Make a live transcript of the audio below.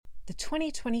The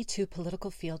 2022 political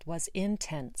field was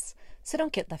intense, so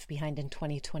don't get left behind in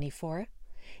 2024.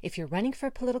 If you're running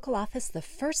for political office, the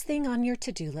first thing on your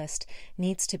to-do list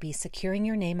needs to be securing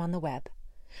your name on the web.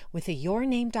 With a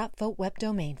yourname.vote web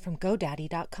domain from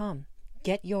GoDaddy.com.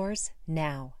 Get yours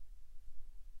now.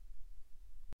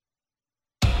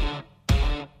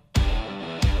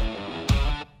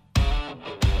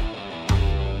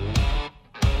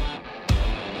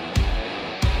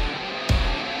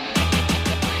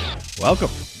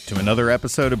 Welcome to another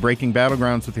episode of Breaking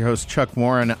Battlegrounds with your host, Chuck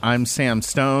Warren. I'm Sam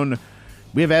Stone.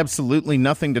 We have absolutely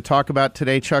nothing to talk about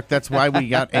today, Chuck. That's why we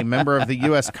got a member of the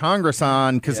U.S. Congress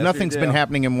on, because nothing's been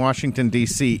happening in Washington,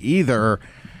 D.C. either.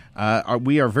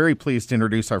 We are very pleased to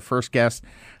introduce our first guest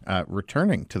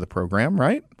returning to the program,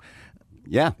 right?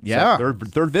 Yeah. So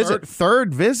third visit.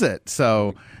 Third visit.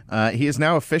 So he is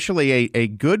now officially a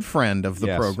good friend of the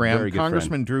program. Very good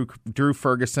Congressman Drew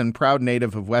Ferguson, proud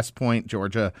native of West Point,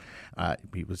 Georgia.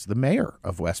 He was the mayor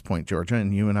of West Point, Georgia,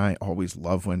 and you and I always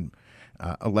love when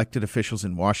elected officials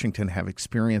in Washington have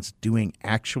experience doing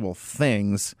actual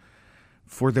things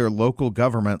for their local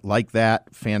government like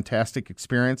that. Fantastic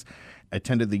experience.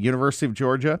 Attended the University of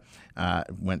Georgia,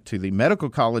 went to the Medical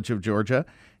College of Georgia,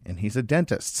 and he's a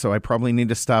dentist. So I probably need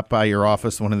to stop by your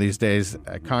office one of these days.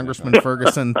 Congressman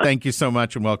Ferguson, thank you so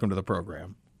much and welcome to the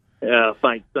program.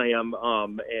 Thanks, Sam.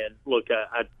 And look,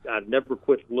 I never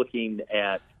quit looking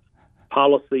at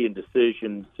policy and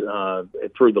decisions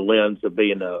through the lens of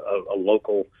being a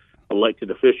local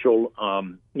elected official.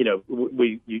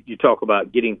 You talk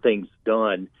about getting things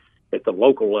done at the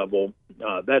local level.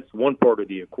 That's one part of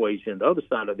the equation. The other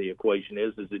side of the equation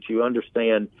is that you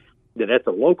understand that at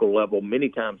the local level, many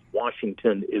times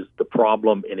Washington is the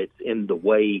problem and it's in the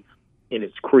way and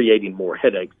it's creating more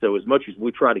headaches. So as much as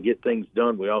we try to get things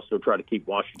done, we also try to keep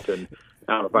Washington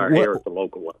out of our hair at the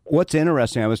local level. What's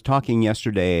interesting, I was talking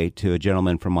yesterday to a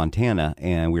gentleman from Montana,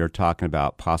 and we were talking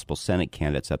about possible Senate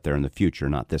candidates up there in the future,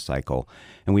 not this cycle.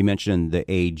 And we mentioned the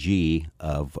AG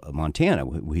of Montana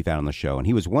we've had on the show, and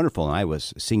he was wonderful, and I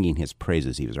was singing his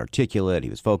praises. He was articulate, he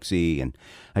was folksy, and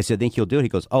I said, think he'll do it? He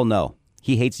goes, oh, no.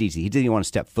 He hates D.C. He didn't even want to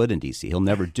step foot in D.C. He'll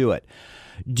never do it.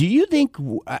 Do you think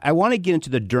 – I want to get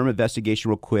into the Durham investigation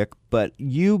real quick, but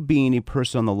you being a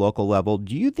person on the local level,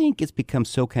 do you think it's become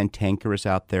so cantankerous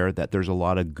out there that there's a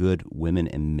lot of good women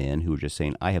and men who are just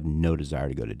saying, I have no desire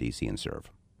to go to D.C. and serve?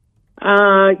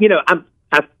 I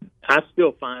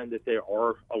still find that there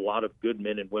are a lot of good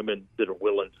men and women that are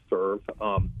willing to serve.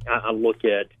 I look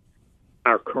at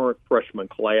our current freshman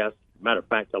class. Matter of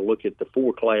fact, I look at the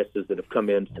four classes that have come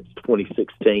in since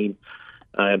 2016,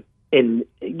 and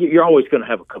you're always going to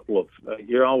have a couple of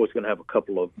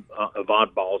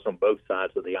oddballs on both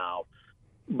sides of the aisle.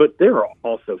 But there are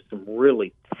also some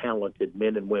really talented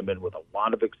men and women with a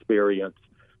lot of experience,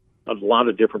 a lot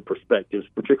of different perspectives,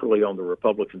 particularly on the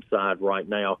Republican side right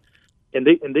now. And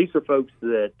these are folks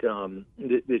that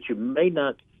you may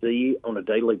not see on a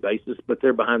daily basis, but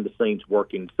they're behind the scenes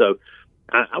working. So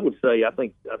I would say I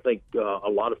think a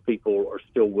lot of people are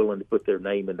still willing to put their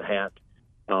name in the hat,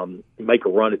 make a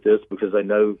run at this because they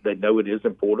know it is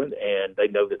important and they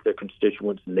know that their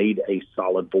constituents need a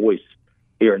solid voice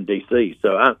here in D.C.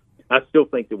 So I still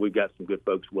think that we've got some good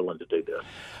folks willing to do this.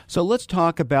 So let's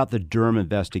talk about the Durham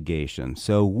investigation.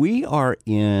 So we are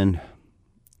in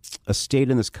a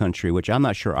state in this country, which I'm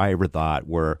not sure I ever thought,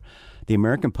 where the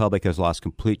American public has lost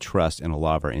complete trust in a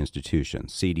lot of our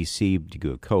institutions, CDC,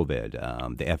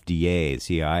 COVID, the FDA, the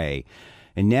CIA.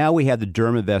 And now we have the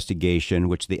Durham investigation,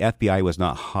 which the FBI was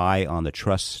not high on the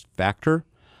trust factor.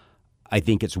 I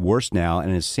think it's worse now.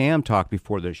 And as Sam talked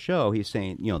before the show, he's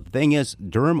saying, the thing is,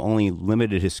 Durham only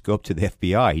limited his scope to the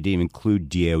FBI. He didn't include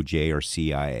DOJ or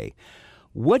CIA.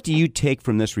 What do you take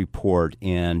from this report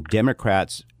and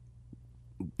Democrats'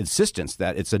 insistence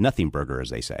that it's a nothing burger,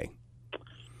 as they say?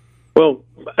 Well,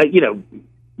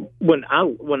 when I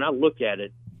look at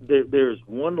it, there's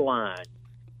one line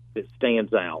that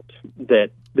stands out that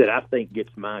I think gets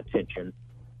my attention,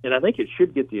 and I think it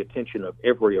should get the attention of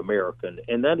every American,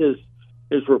 and that is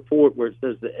his report where it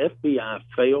says the FBI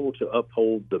failed to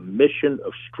uphold the mission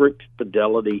of strict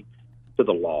fidelity to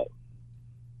the law.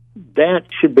 That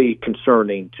should be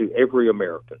concerning to every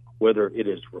American, whether it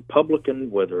is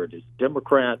Republican, whether it is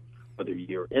Democrat, whether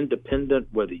you're independent,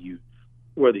 whether you're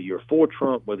for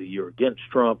Trump, whether you're against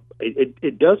Trump.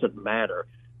 It doesn't matter.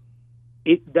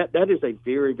 That is a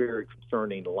very, very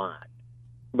concerning line,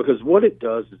 because what it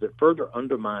does is it further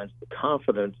undermines the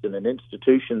confidence in an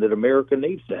institution that America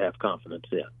needs to have confidence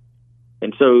in.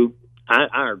 And so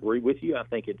I agree with you. I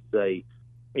think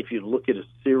if you look at a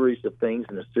series of things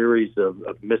and a series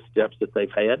of missteps that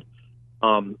they've had,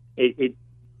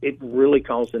 it really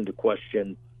calls into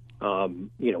question,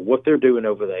 what they're doing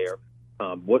over there.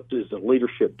 What is the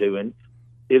leadership doing?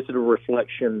 Is it a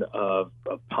reflection of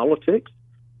politics?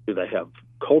 Do they have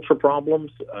culture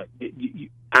problems?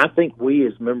 I think we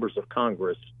as members of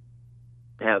Congress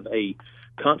have a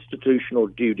constitutional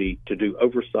duty to do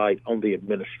oversight on the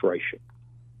administration.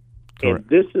 Correct. And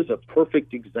this is a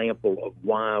perfect example of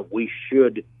why we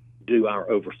should do our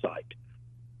oversight.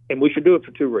 And we should do it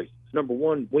for two reasons. Number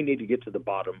one, we need to get to the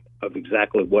bottom of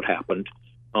exactly what happened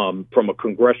from a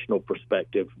congressional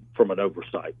perspective, from an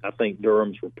oversight. I think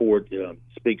Durham's report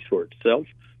speaks for itself,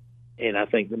 and I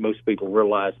think that most people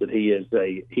realize that he is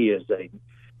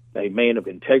a man of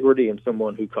integrity and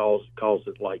someone who calls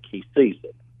it like he sees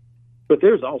it. But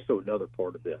there's also another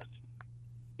part of this.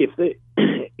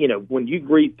 When you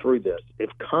read through this, if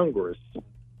Congress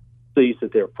sees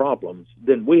that there are problems,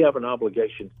 then we have an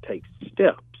obligation to take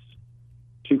steps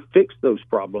to fix those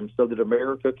problems so that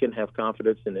America can have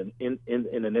confidence in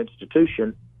an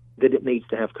institution that it needs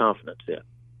to have confidence in.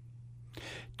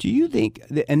 Do you think,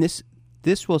 and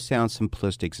this will sound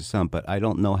simplistic to some, but I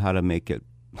don't know how to make it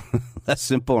less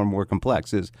simple or more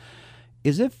complex, is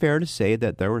it fair to say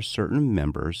that there were certain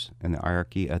members in the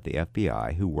hierarchy at the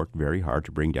FBI who worked very hard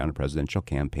to bring down a presidential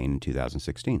campaign in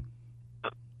 2016?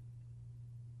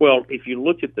 Well, if you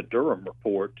look at the Durham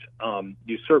report,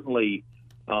 you certainly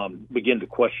begin to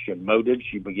question motives.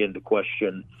 You begin to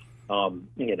question,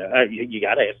 you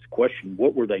got to ask the question,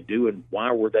 what were they doing?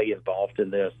 Why were they involved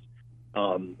in this?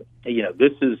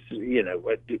 This is,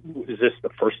 is this the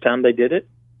first time they did it?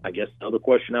 I guess the other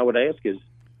question I would ask is,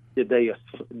 did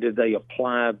they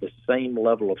apply the same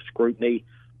level of scrutiny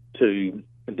to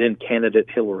then candidate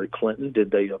Hillary Clinton? Did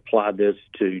they apply this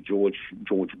to George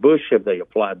Bush? Have they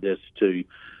applied this to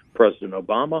President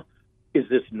Obama? Is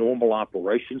this normal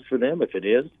operations for them? If it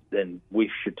is, then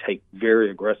we should take very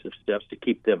aggressive steps to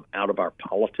keep them out of our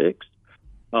politics.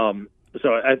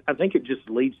 So I think it just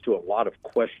leads to a lot of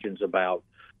questions about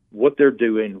what they're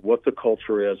doing, what the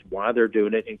culture is, why they're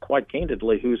doing it, and quite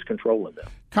candidly, who's controlling them.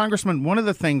 Congressman, one of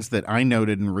the things that I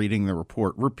noted in reading the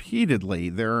report repeatedly,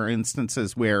 there are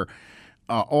instances where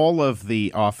all of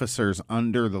the officers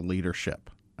under the leadership,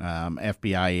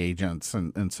 FBI agents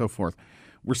and so forth,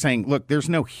 were saying, look, there's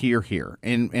no here,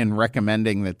 and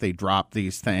recommending that they drop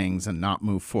these things and not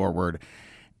move forward.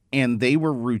 And they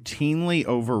were routinely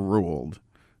overruled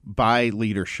by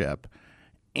leadership.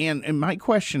 And my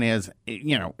question is,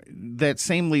 that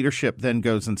same leadership then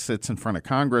goes and sits in front of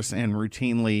Congress and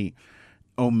routinely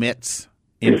omits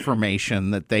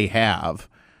information that they have.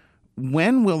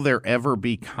 When will there ever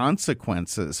be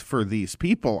consequences for these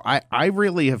people? I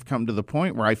really have come to the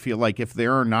point where I feel like if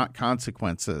there are not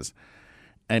consequences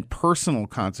and personal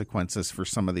consequences for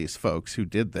some of these folks who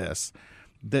did this,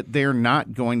 that they're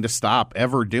not going to stop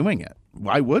ever doing it.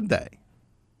 Why would they?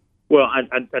 Well,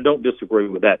 I don't disagree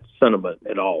with that sentiment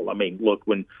at all. I mean, look,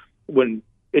 when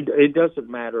it doesn't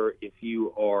matter if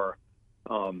you are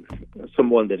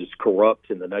someone that is corrupt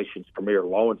in the nation's premier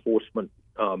law enforcement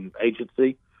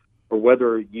agency, or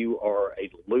whether you are a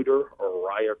looter or a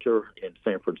rioter in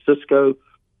San Francisco,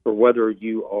 or whether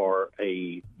you are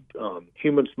a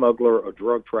human smuggler or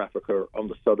drug trafficker on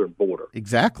the southern border.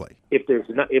 Exactly. If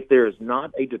there is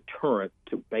not a deterrent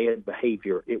to bad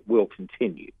behavior, it will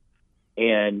continue.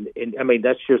 And I mean,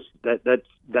 that's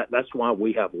why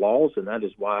we have laws, and that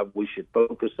is why we should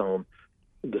focus on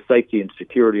the safety and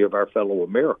security of our fellow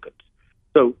Americans.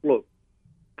 So, look,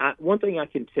 one thing I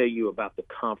can tell you about the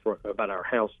conference, about our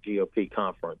House GOP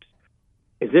conference,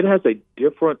 is it has a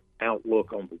different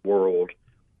outlook on the world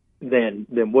than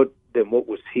what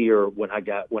was here when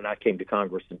I came to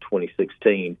Congress in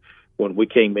 2016, when we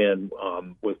came in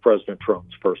with President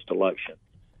Trump's first election,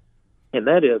 and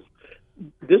that is,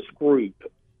 this group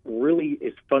really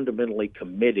is fundamentally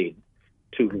committed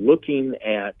to looking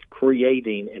at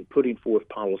creating and putting forth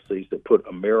policies that put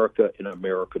America and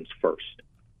Americans first.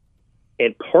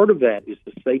 And part of that is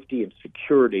the safety and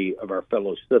security of our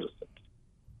fellow citizens.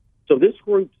 So this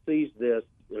group sees this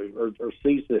or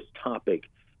sees this topic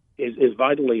is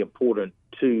vitally important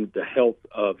to the health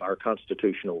of our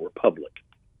constitutional republic.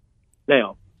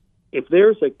 Now, if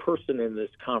there's a person in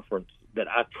this conference that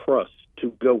I trust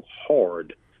to go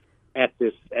hard at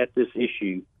this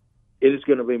issue, it is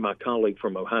going to be my colleague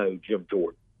from Ohio, Jim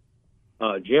Jordan.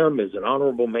 Jim is an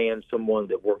honorable man, someone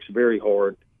that works very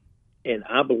hard, and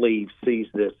I believe sees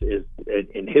this as,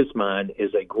 in his mind,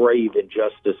 as a grave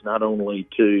injustice, not only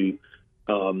to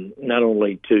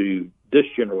this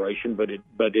generation, but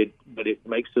it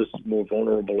makes us more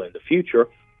vulnerable in the future,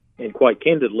 and quite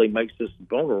candidly makes us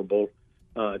vulnerable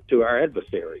to our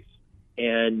adversaries.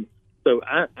 And so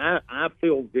I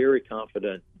feel very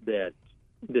confident that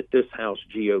this House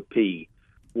GOP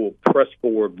will press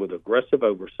forward with aggressive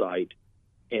oversight.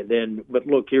 And then, but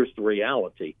look, here's the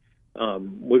reality.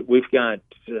 We've got,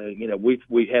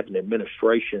 we have an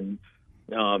administration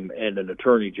and an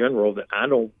attorney general that I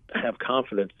don't have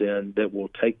confidence in that will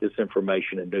take this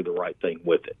information and do the right thing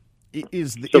with it. It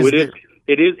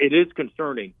is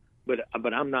concerning, but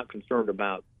I'm not concerned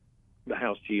about the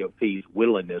House GOP's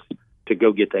willingness to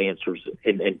go get the answers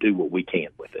and do what we can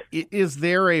with it. Is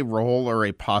there a role or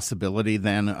a possibility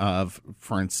then of,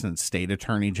 for instance, state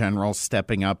attorney generals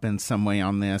stepping up in some way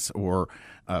on this, or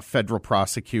federal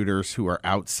prosecutors who are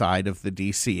outside of the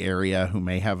D.C. area who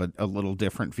may have a little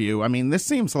different view? I mean, this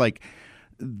seems like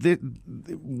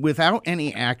without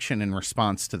any action in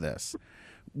response to this,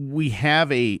 we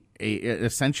have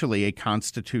essentially a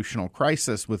constitutional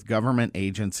crisis with government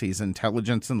agencies,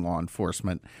 intelligence and law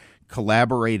enforcement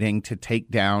collaborating to take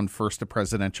down first a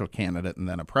presidential candidate and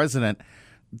then a president.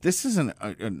 This is an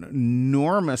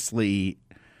enormously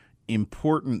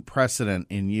important precedent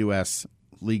in U.S.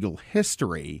 legal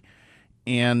history.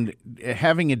 And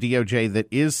having a DOJ that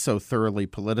is so thoroughly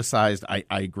politicized, I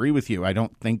agree with you. I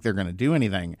don't think they're going to do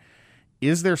anything.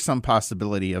 Is there some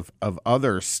possibility of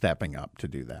others stepping up to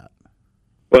do that?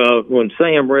 Well, when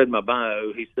Sam read my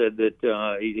bio, he said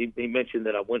that he mentioned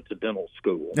that I went to dental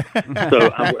school. So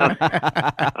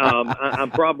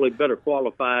I'm probably better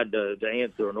qualified to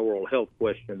answer an oral health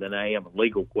question than I am a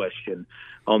legal question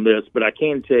on this. But I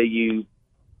can tell you,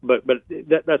 but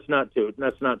that's not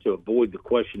to avoid the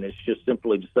question. It's just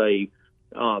simply to say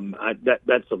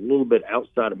that's a little bit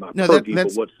outside of my purview.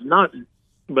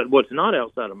 But what's not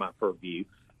outside of my purview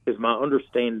is my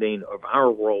understanding of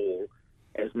our role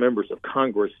as members of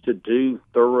Congress to do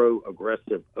thorough,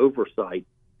 aggressive oversight,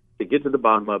 to get to the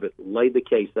bottom of it, lay the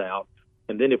case out,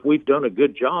 and then if we've done a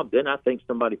good job, then I think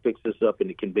somebody picks this up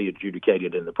and it can be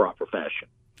adjudicated in the proper fashion.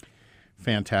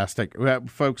 Fantastic. Well,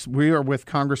 folks, we are with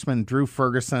Congressman Drew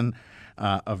Ferguson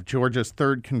of Georgia's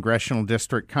 3rd Congressional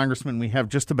District. Congressman, we have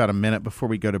just about a minute before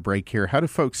we go to break here. How do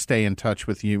folks stay in touch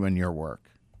with you and your work?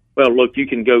 Well, look, you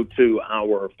can go to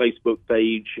our Facebook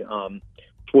page,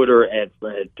 Twitter at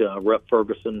Rep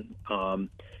Ferguson,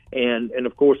 and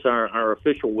of course our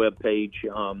official webpage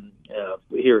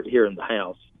here in the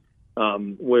House,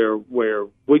 where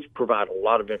we provide a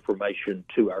lot of information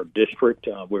to our district.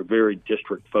 We're very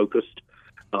district focused,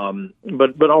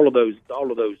 but all of those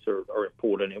are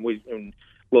important. And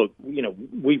look,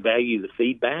 we value the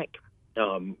feedback.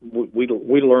 We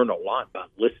learn a lot by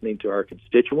listening to our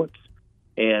constituents,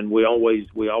 and we always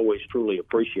truly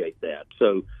appreciate that.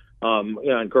 So. I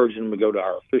encourage them to go to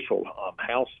our official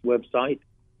House website,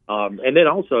 and then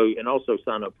also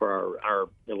sign up for our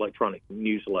electronic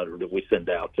newsletter that we send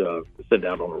out on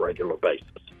a regular basis.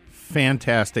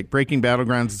 Fantastic. Breaking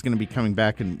Battlegrounds is going to be coming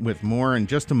back with more in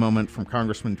just a moment from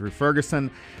Congressman Drew Ferguson.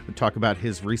 We'll talk about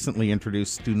his recently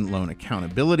introduced Student Loan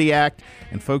Accountability Act.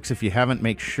 And folks, if you haven't,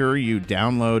 make sure you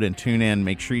download and tune in.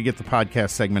 Make sure you get the podcast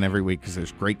segment every week because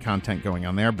there's great content going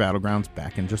on there. Battlegrounds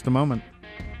back in just a moment.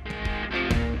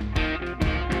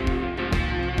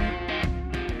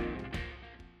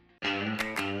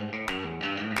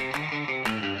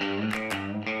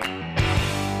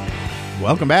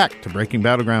 Welcome back to Breaking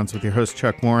Battlegrounds with your host,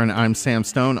 Chuck Warren. I'm Sam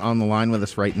Stone. On the line with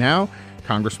us right now,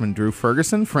 Congressman Drew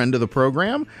Ferguson, friend of the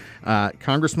program.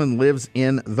 Congressman lives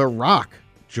in The Rock,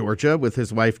 Georgia, with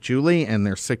his wife, Julie, and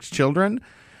their 6 children.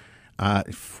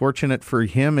 Fortunate for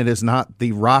him, it is not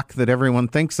the Rock that everyone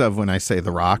thinks of when I say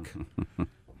The Rock.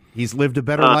 He's lived a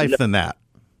better life than that.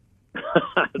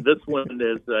 This one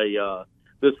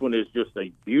is just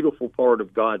a beautiful part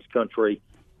of God's country.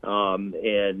 And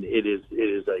it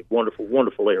is a wonderful,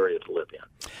 wonderful area to live in.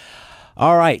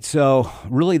 All right, so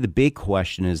really the big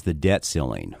question is the debt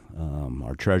ceiling.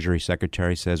 Our Treasury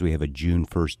Secretary says we have a June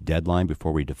 1st deadline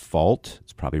before we default.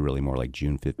 It's probably really more like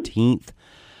June 15th.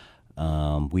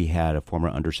 We had a former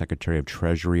Undersecretary of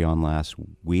Treasury on last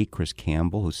week, Chris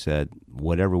Campbell, who said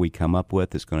whatever we come up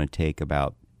with is going to take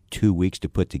about 2 weeks to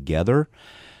put together.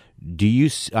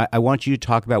 I want you to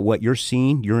talk about what you're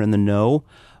seeing. You're in the know.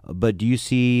 But do you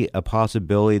see a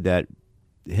possibility that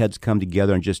heads come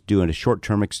together and just doing a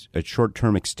short-term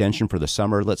extension for the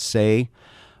summer, let's say?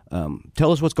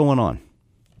 Tell us what's going on.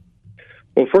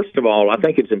 Well, first of all, I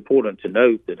think it's important to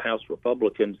note that House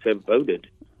Republicans have voted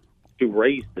to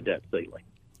raise the debt ceiling.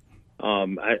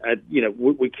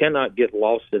 We cannot get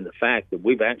lost in the fact that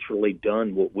we've actually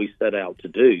done what we set out to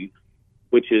do,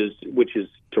 which is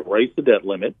to raise the debt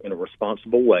limit in a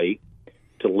responsible way,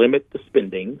 to limit the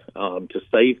spending, to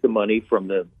save the money from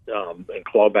and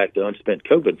claw back the unspent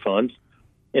COVID funds,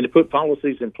 and to put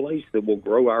policies in place that will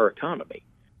grow our economy.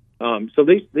 So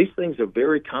these things are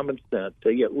very common sense.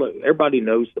 Look, everybody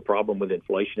knows the problem with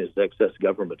inflation is excess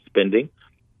government spending.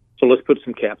 So let's put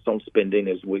some caps on spending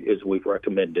as we've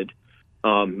recommended.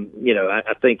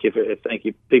 I think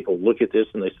if people look at this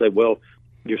and they say, well,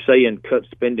 you're saying cut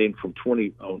spending from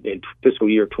in fiscal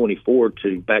year 24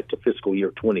 to back to fiscal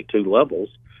year 22 levels.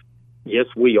 Yes,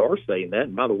 we are saying that.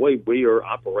 And by the way, we are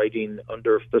operating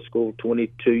under fiscal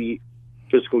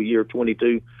year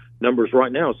 22 numbers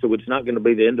right now, so it's not going to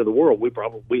be the end of the world.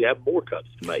 We have more cuts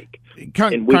to make.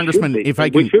 Congressman,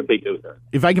 we should be doing that.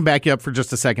 If I can back you up for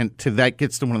just a second, that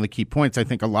gets to one of the key points. I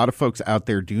think a lot of folks out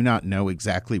there do not know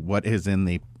exactly what is in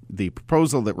the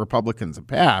proposal that Republicans have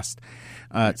passed.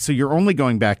 So you're only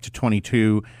going back to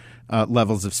 22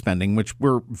 levels of spending, which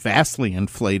were vastly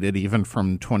inflated even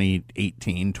from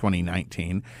 2018,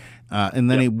 2019, and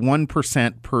then a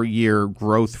 1% per year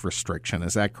growth restriction.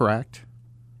 Is that correct?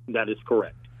 That is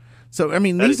correct. So, I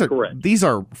mean, these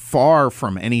are far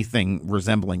from anything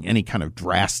resembling any kind of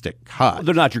drastic cut.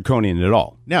 They're not draconian at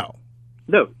all. No,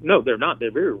 they're not.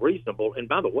 They're very reasonable. And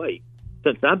by the way,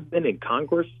 since I've been in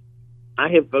Congress, I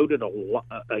have voted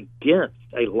against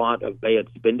a lot of bad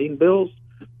spending bills.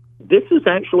 This is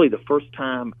actually the first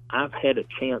time I've had a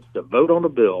chance to vote on a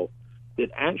bill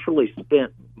that actually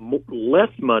spent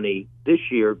less money this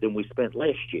year than we spent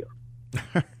last year.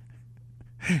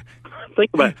 Think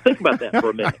about that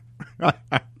for a minute.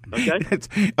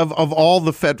 Okay. Of all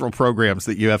the federal programs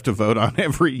that you have to vote on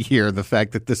every year, the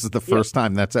fact that this is the first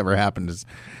time that's ever happened is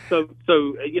so.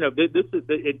 This is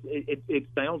it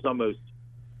sounds almost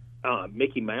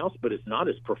Mickey Mouse, but it's not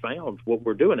as profound what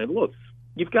we're doing. And look,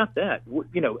 you've got that.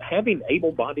 Having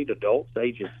able-bodied adults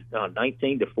ages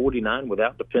 19 to 49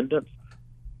 without dependents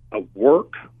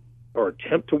work or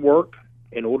attempt to work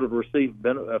in order to receive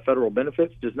federal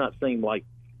benefits does not seem like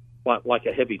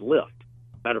a heavy lift.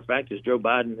 Matter of fact, as Joe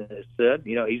Biden has said,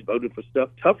 he's voted for stuff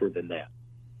tougher than that.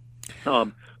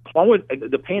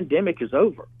 The pandemic is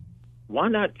over. Why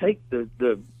not take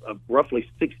the roughly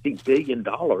 $60 billion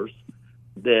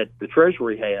that the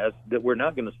Treasury has that we're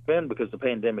not going to spend because the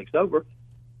pandemic's over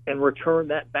and return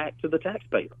that back to the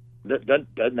taxpayer?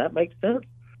 Doesn't that make sense?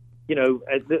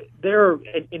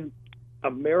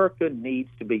 America needs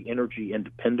to be energy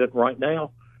independent right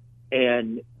now.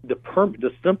 And the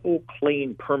simple,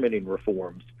 clean permitting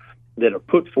reforms that are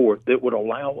put forth that would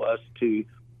allow us to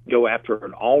go after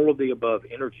an all-of-the-above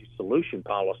energy solution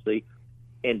policy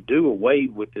and do away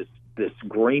with this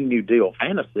Green New Deal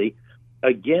fantasy,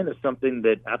 again, is something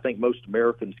that I think most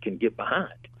Americans can get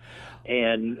behind.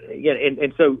 And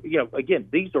so, again,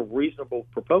 these are reasonable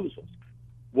proposals.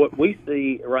 What we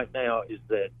see right now is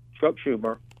that Chuck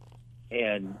Schumer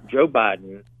and Joe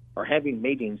Biden are having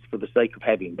meetings for the sake of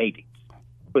having meetings,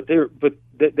 but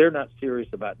they're not serious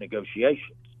about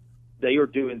negotiations. They are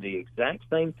doing the exact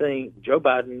same thing.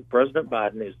 President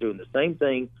Biden is doing the same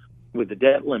thing with the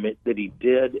debt limit that he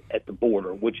did at the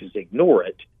border, which is ignore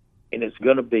it, and it's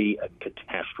going to be a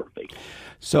catastrophe.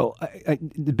 So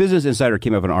the Business Insider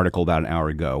came up with an article about an hour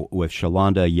ago with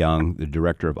Shalonda Young, the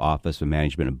Director of Office of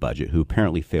Management and Budget, who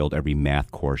apparently failed every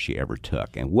math course she ever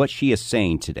took. And what she is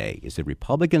saying today is that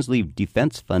Republicans leave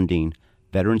defense funding,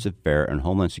 Veterans Affairs, and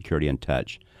Homeland Security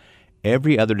untouched.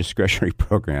 Every other discretionary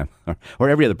program, or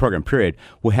every other program, period,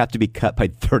 will have to be cut by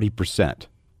 30%.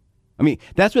 I mean,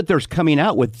 that's what they're coming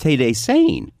out with today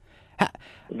saying.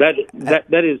 That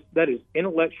is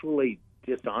intellectually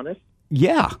dishonest.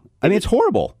 Yeah, I mean, it's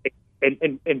horrible.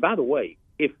 And by the way,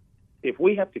 if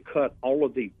we have to cut all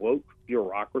of the woke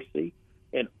bureaucracy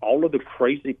and all of the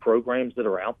crazy programs that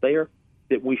are out there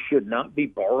that we should not be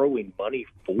borrowing money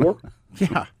for,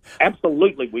 yeah,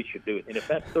 absolutely we should do it. And if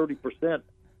that's 30%,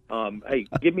 hey,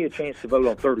 give me a chance to vote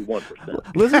on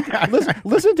 31%.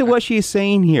 Listen to what she's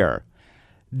saying here.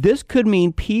 This could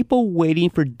mean people waiting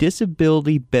for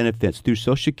disability benefits through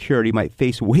Social Security might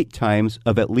face wait times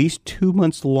of at least 2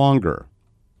 months longer.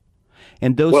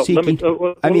 And those seeking...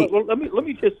 let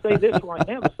me just say this right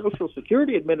now. The Social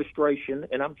Security Administration,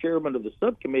 and I'm chairman of the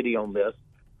subcommittee on this,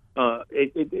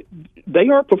 they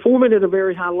are performing at a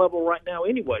very high level right now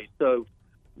anyway. So,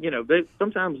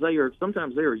 sometimes they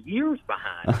are years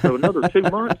behind. So another 2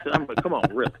 months, come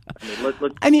on, really.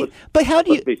 But how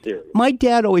do you... Be serious. My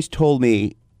dad always told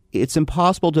me it's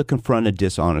impossible to confront a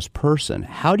dishonest person.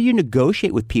 How do you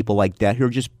negotiate with people like that who are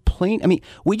just plain... I mean,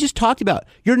 we just talked about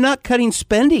you're not cutting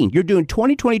spending. You're doing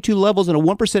 2022 levels and a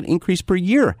 1% increase per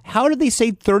year. How did they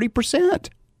save 30%?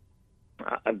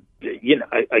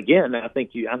 Again, I think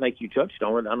you touched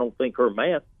on it. I don't think her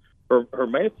math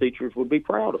teachers would be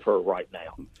proud of her right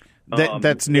now.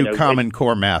 That's new Common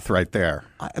Core math right there.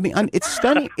 I mean, it's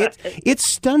stunning. It's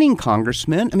stunning,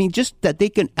 Congressman. I mean, just that they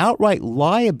can outright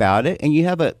lie about it, and you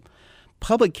have a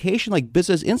publication like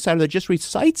Business Insider that just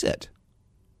recites it.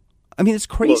 I mean, it's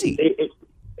crazy.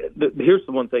 Look, here's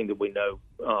the one thing that we know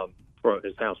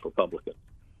as House Republicans.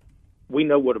 We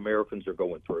know what Americans are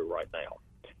going through right now.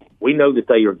 We know that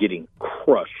they are getting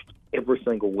crushed every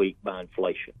single week by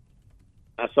inflation.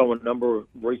 I saw a number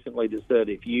recently that said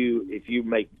if you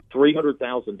make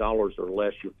 $300,000 or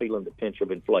less, you're feeling the pinch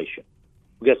of inflation.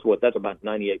 Well, guess what? That's about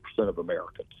 98% of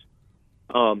Americans.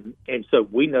 And so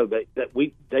we know that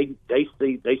they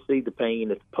see the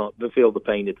pain at the pump. They feel the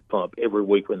pain at the pump every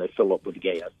week when they fill up with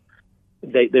gas.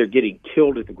 They're getting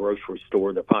killed at the grocery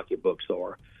store. Their pocketbooks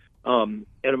are. And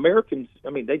Americans, I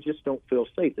mean, they just don't feel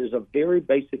safe. There's a very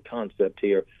basic concept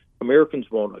here. Americans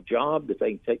want a job that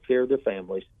they can take care of their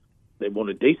families. They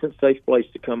want a decent, safe place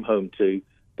to come home to.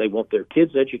 They want their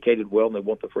kids educated well, and they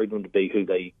want the freedom to be who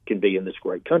they can be in this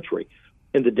great country.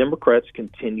 And the Democrats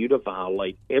continue to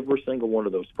violate every single one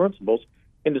of those principles.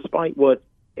 And despite what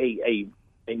a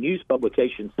news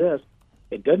publication says,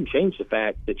 it doesn't change the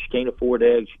fact that you can't afford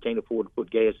eggs, you can't afford to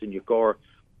put gas in your car.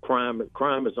 Crime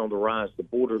is on the rise. The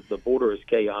border is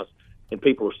chaos, and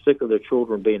people are sick of their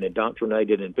children being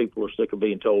indoctrinated, and people are sick of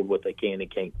being told what they can and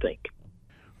can't think.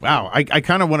 Wow, I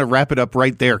kind of want to wrap it up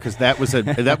right there because that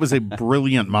was a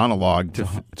brilliant monologue.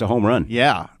 It's a home run.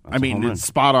 Yeah, I mean, it's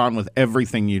spot on with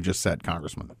everything you just said,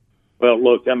 Congressman. Well,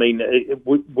 look, I mean,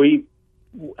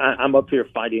 I'm up here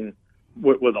fighting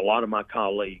with a lot of my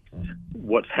colleagues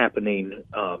what's happening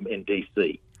in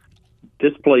D.C.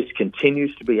 This place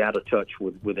continues to be out of touch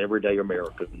with everyday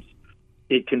Americans.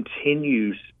 It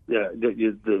continues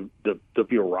the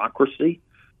bureaucracy.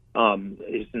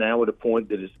 Is now at a point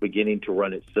that it's beginning to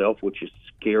run itself, which is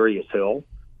scary as hell.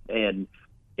 And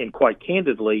quite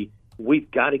candidly,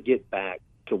 we've got to get back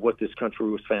to what this country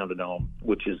was founded on,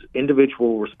 which is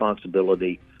individual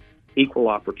responsibility, equal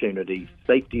opportunity,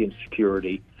 safety and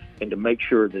security, and to make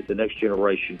sure that the next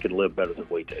generation can live better than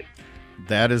we do.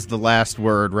 That is the last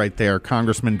word right there.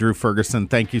 Congressman Drew Ferguson,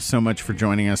 thank you so much for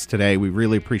joining us today. We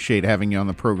really appreciate having you on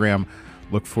the program.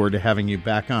 Look forward to having you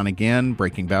back on again.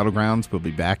 Breaking Battlegrounds will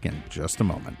be back in just a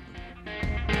moment.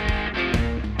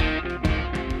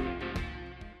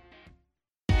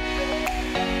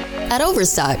 At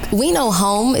Overstock, we know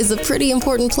home is a pretty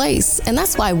important place, and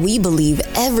that's why we believe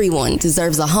everyone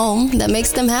deserves a home that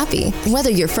makes them happy. Whether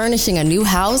you're furnishing a new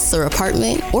house or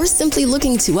apartment, or simply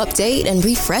looking to update and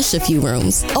refresh a few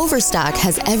rooms, Overstock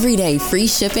has everyday free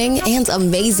shipping and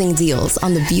amazing deals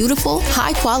on the beautiful,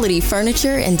 high-quality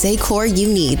furniture and decor you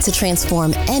need to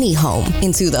transform any home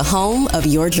into the home of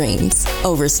your dreams.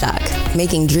 Overstock,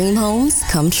 making dream homes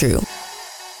come true.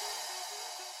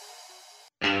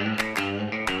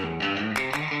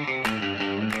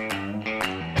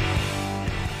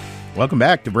 Welcome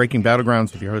back to Breaking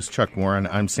Battlegrounds with your host, Chuck Warren.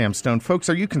 I'm Sam Stone. Folks,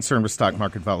 are you concerned with stock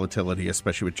market volatility,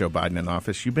 especially with Joe Biden in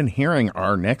office? You've been hearing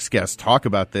our next guest talk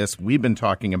about this. We've been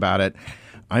talking about it.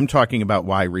 I'm talking about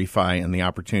why refi and the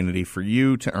opportunity for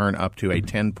you to earn up to a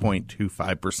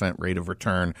 10.25% rate of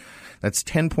return. That's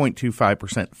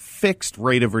 10.25% fixed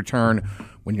rate of return.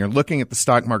 When you're looking at the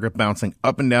stock market bouncing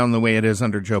up and down the way it is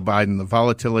under Joe Biden, the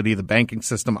volatility, the banking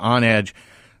system on edge,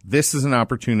 this is an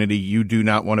opportunity you do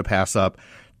not want to pass up.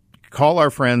 Call our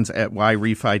friends at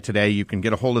Y-Refi today. You can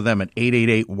get a hold of them at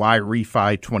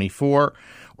 888-Y-REFI-24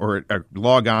 or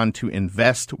log on to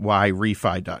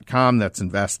investyrefi.com. That's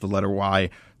invest, the letter Y,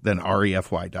 then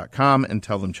refy.com, and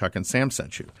tell them Chuck and Sam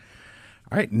sent you.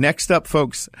 All right, next up,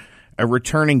 folks, a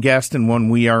returning guest and one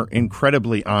we are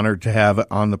incredibly honored to have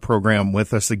on the program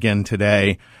with us again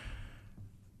today,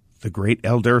 the great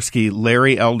Eldersky,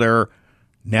 Larry Elder,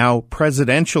 now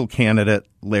presidential candidate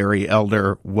Larry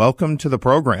Elder. Welcome to the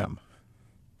program.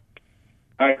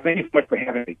 Thank you so much for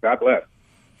having me. God bless.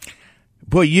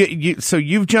 Boy, so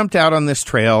you've jumped out on this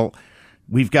trail.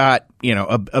 We've got,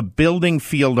 a building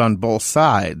field on both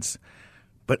sides.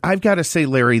 But I've got to say,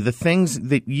 Larry, the things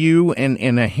that you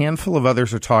and a handful of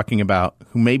others are talking about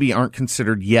who maybe aren't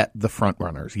considered yet the front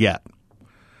runners yet.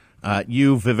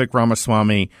 You, Vivek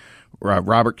Ramaswamy,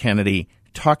 Robert Kennedy,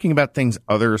 talking about things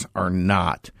others are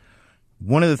not.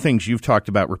 One of the things you've talked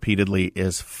about repeatedly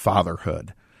is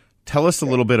fatherhood. Tell us a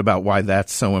little bit about why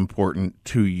that's so important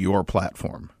to your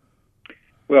platform.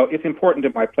 Well, it's important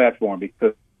to my platform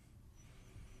because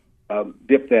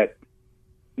dip that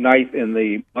knife in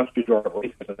the mustard jar of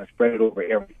racism and spread it over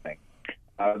everything.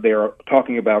 They're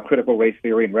talking about critical race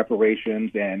theory and reparations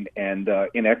and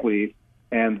inequities,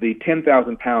 and the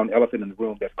 10,000-pound elephant in the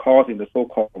room that's causing the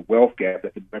so-called wealth gap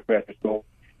that the Democrats are so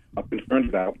concerned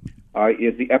about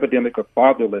is the epidemic of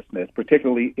fatherlessness,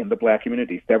 particularly in the black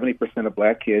community. 70% of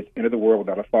black kids enter the world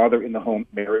without a father in the home,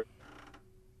 married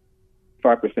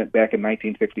 5% back in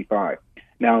 1965.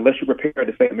 Now, unless you're prepared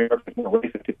to say America is more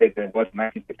racist today than it was in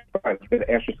 1965, you got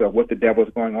to ask yourself what the devil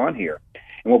is going on here.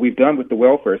 And what we've done with the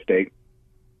welfare state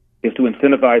is to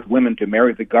incentivize women to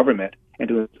marry the government and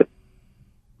to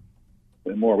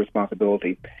more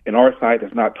responsibility. And our side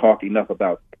has not talked enough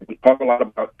about. We talk a lot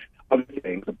about other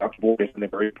things, about borders, and they're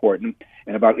very important,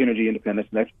 and about energy independence,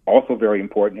 and that's also very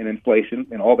important, and inflation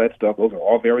and all that stuff. Those are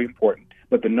all very important.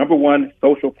 But the number one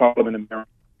social problem in America,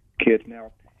 kids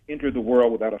now enter the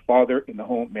world without a father in the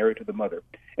home, married to the mother.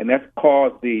 And that's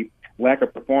caused the lack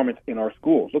of performance in our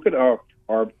schools. Look at our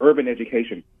urban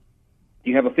education.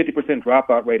 You have a 50%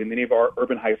 dropout rate in many of our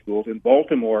urban high schools. In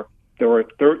Baltimore, there are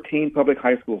 13 public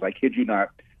high schools, I kid you not,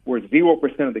 where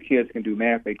 0% of the kids can do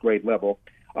math at grade level,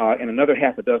 and another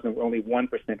half a dozen where only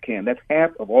 1% can. That's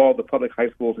half of all the public high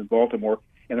schools in Baltimore,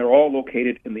 and they're all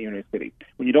located in the inner city.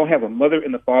 When you don't have a mother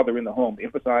and the father in the home to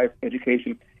emphasize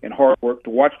education and hard work, to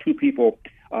watch two people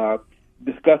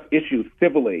discuss issues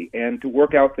civilly and to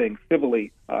work out things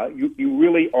civilly, you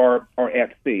really are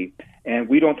at sea. And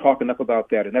we don't talk enough about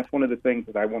that. And that's one of the things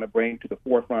that I want to bring to the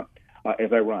forefront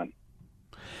as I run.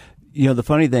 You know, the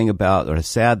funny thing about, or the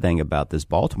sad thing about this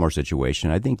Baltimore situation,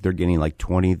 I think they're getting like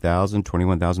 $20,000,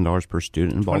 $21,000 per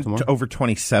student in Baltimore. Over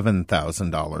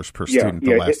 $27,000 per student.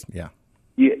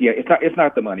 It's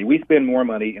not the money. We spend more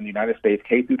money in the United States,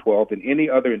 K through 12, than any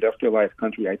other industrialized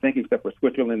country, I think, except for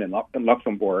Switzerland and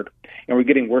Luxembourg, and we're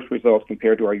getting worse results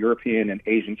compared to our European and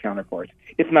Asian counterparts.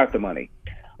 It's not the money.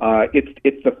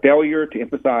 It's the failure to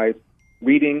emphasize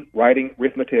reading, writing,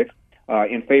 arithmetic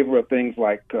in favor of things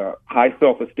like high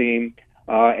self-esteem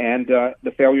and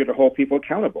the failure to hold people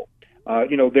accountable.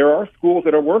 There are schools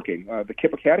that are working. The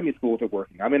KIPP Academy schools are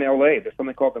working. I'm in L.A. There's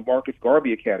something called the Marcus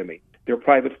Garvey Academy. They're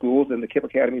private schools, and the KIPP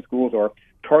Academy schools are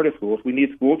charter schools. We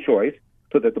need school choice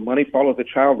so that the money follows the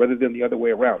child rather than the other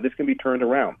way around. This can be turned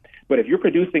around. But if you're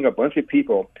producing a bunch of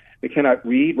people that cannot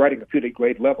read, write, and compute at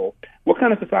grade level, what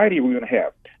kind of society are we going to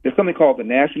have? There's something called the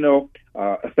National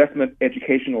Assessment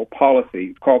Educational Policy.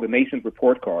 It's called the Nation's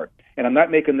Report Card. And I'm not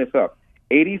making this up.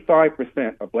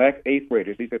 85% of black eighth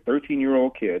graders, these are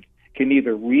 13-year-old kids, can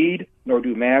neither read nor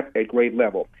do math at grade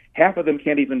level. Half of them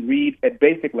can't even read at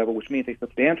basic level, which means a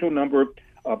substantial number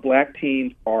of black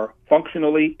teens are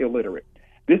functionally illiterate.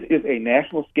 This is a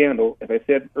national scandal, as I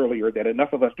said earlier, that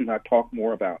enough of us do not talk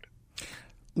more about.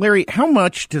 Larry, how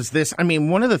much does this,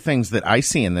 one of the things that I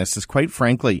see in this is, quite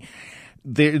frankly,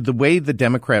 the way the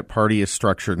Democrat Party is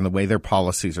structured and the way their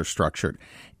policies are structured,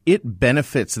 it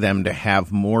benefits them to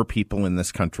have more people in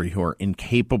this country who are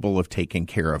incapable of taking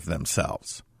care of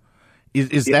themselves.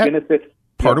 Is that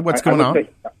part of what's going on?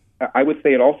 I would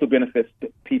say it also benefits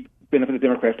the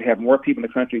Democrats to have more people in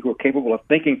the country who are capable of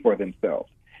thinking for themselves.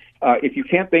 If you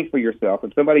can't think for yourself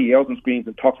and somebody yells and screams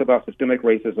and talks about systemic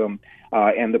racism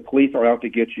and the police are out to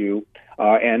get you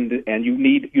and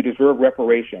you deserve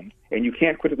reparations and you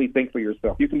can't critically think for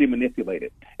yourself, you can be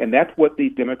manipulated. And that's what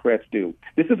these Democrats do.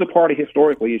 This is a party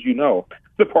historically, as you know,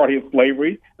 the party of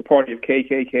slavery, the party of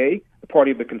KKK, the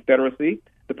party of the Confederacy,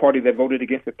 the party that voted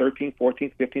against the 13th,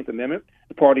 14th, 15th Amendment,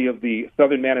 the party of the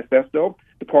Southern Manifesto,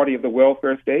 the party of the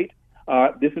welfare state.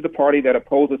 This is the party that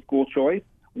opposes school choice.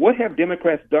 What have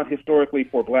Democrats done historically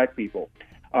for black people?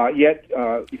 Yet,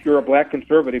 if you're a black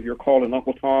conservative, you're called an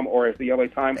Uncle Tom, or as the LA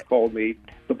Times called me,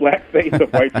 the black face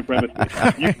of white supremacy.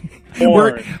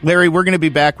 Larry, we're going to be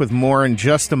back with more in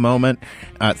just a moment.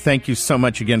 Thank you so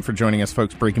much again for joining us,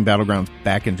 folks. Breaking Battlegrounds,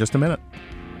 back in just a minute.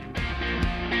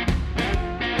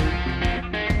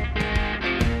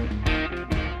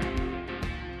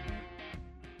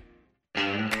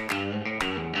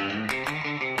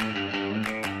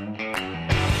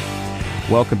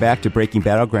 Welcome back to Breaking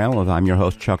Battleground. I'm your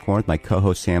host, Chuck Horn, my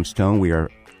co-host, Sam Stone. We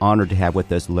are honored to have with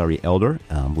us Larry Elder.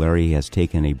 Larry has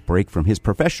taken a break from his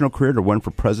professional career to run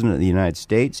for president of the United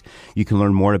States. You can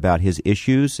learn more about his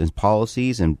issues and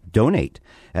policies and donate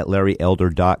at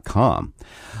LarryElder.com.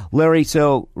 Larry,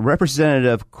 so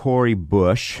Representative Cori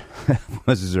Bush,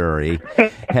 Missouri,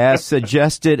 has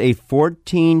suggested a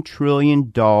 $14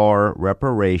 trillion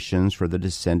reparations for the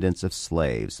descendants of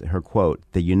slaves. Her quote,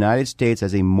 "The United States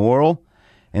has a moral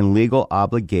and legal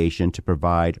obligation to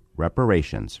provide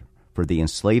reparations for the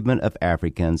enslavement of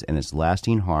Africans and its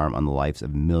lasting harm on the lives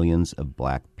of millions of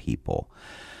black people."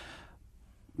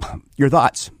 Your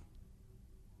thoughts?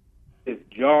 It's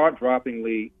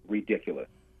jaw-droppingly ridiculous.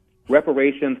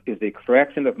 Reparations is the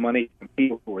extraction of money from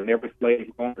people who were never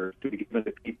slave owners to be given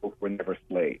to people who were never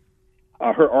slaves.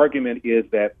 Her argument is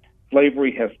that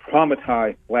slavery has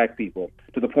traumatized black people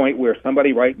to the point where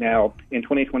somebody right now in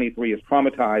 2023 is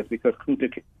traumatized because Kunta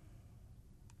Kinte is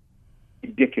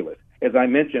ridiculous. As I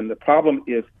mentioned, the problem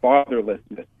is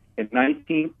fatherlessness. In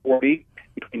 1940,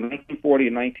 between 1940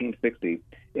 and 1960,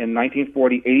 in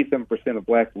 1940, 87% of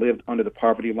blacks lived under the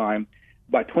poverty line.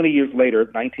 By 20 years later,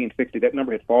 1960, that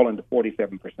number had fallen to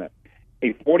 47%.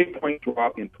 A 40-point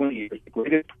drop in 20 years, the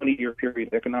greatest 20-year period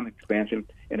of economic expansion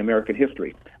in American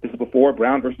history. This is before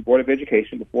Brown versus Board of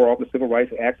Education, before all the Civil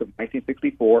Rights Acts of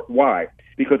 1964. Why?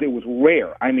 Because it was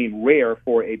rare, I mean rare,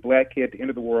 for a black kid to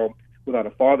enter the world without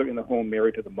a father in the home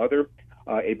married to the mother,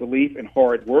 a belief in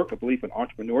hard work, a belief in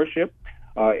entrepreneurship,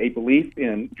 a belief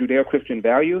in Judeo-Christian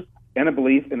values, and a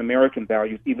belief in American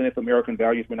values, even if American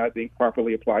values were not being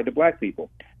properly applied to black people.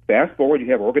 Fast forward,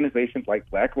 you have organizations like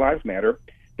Black Lives Matter.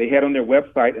 They had on their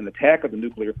website an attack of the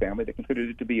nuclear family. They considered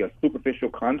it to be a superficial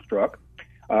construct.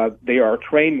 They are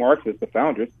trained Marxists, the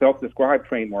founders, self-described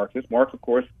trained Marxists. Marx, of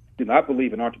course, did not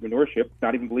believe in entrepreneurship,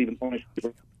 not even believe in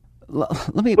ownership.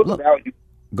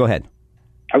 Go ahead.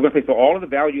 I was going to say, so all of the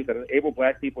values that enable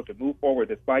black people to move forward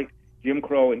despite Jim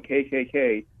Crow and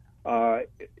KKK are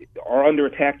under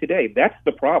attack today. That's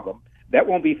the problem. That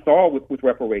won't be solved with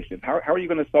reparations. How are you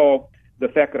going to solve the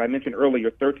fact that I mentioned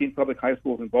earlier, 13 public high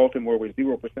schools in Baltimore where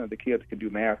 0% of the kids can do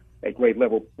math at grade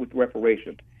level with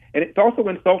reparations? And it's also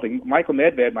insulting. Michael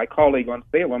Medved, my colleague on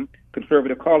Salem,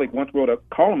 conservative colleague, once wrote a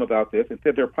column about this and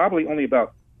said there are probably only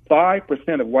about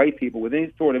 5% of white people with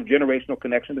any sort of generational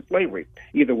connection to slavery.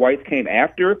 Either whites came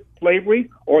after slavery,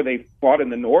 or they fought in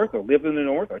the North, or lived in the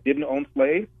North, or didn't own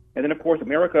slaves. And then, of course,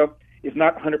 America is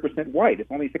not 100% white.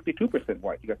 It's only 62%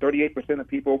 white. You got 38% of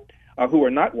people who are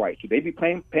not white. Should they be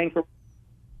paying for?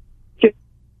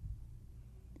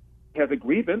 Has a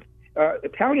grievance.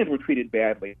 Italians were treated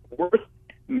badly. The worst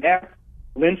mass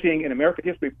lynching in American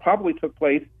history probably took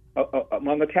place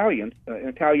among Italians.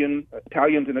 Italians in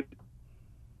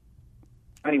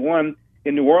 1991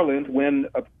 in New Orleans, when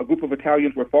a group of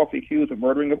Italians were falsely accused of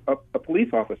murdering a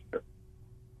police officer.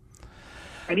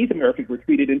 Chinese Americans were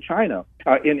treated in China,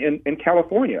 in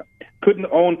California. Couldn't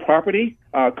own property,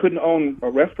 couldn't own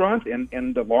restaurants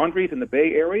and the laundries in the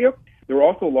Bay Area. There were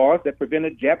also laws that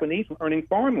prevented Japanese from earning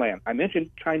farmland. I mentioned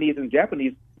Chinese and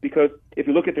Japanese because if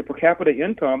you look at the per capita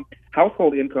income,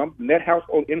 household income, net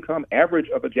household income average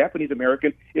of a Japanese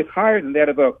American is higher than that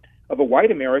of a white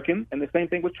American, and the same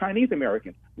thing with Chinese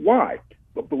Americans. Why?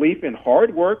 A belief in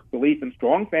hard work, belief in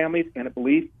strong families, and a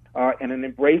belief and an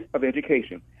embrace of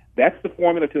education. That's the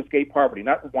formula to escape poverty,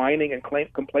 not whining and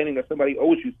complaining that somebody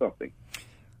owes you something.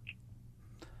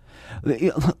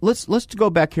 Let's go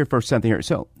back here for something here.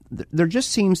 So there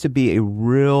just seems to be a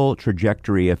real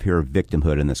trajectory of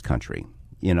victimhood in this country,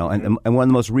 and one of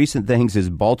the most recent things is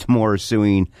Baltimore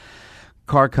suing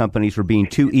car companies for being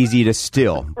too easy to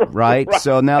steal, right?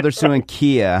 So now they're suing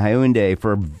Kia, Hyundai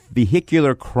for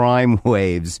vehicular crime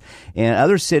waves. And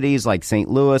other cities like St.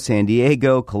 Louis, San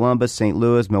Diego, Columbus, St.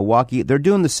 Louis, Milwaukee, they're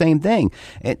doing the same thing.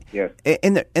 And, yes.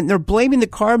 and they're blaming the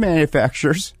car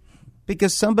manufacturers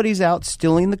because somebody's out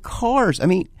stealing the cars. I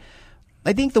mean,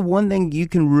 I think the one thing you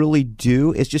can really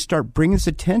do is just start bringing this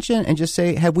attention and just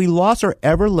say, have we lost our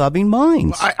ever-loving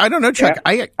minds? Well, I don't know, Chuck.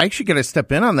 Yeah. I actually got to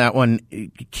step in on that one.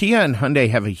 Kia and Hyundai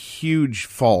have a huge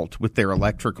fault with their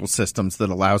electrical systems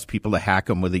that allows people to hack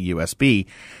them with a USB.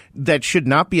 That should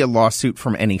not be a lawsuit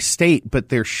from any state, but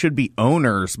there should be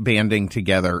owners banding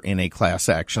together in a class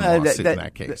action lawsuit in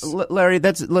that case. Larry,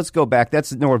 let's go back.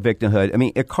 That's no victimhood. I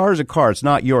mean, a car is a car. It's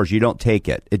not yours. You don't take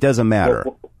it. It doesn't matter.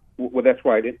 Well, that's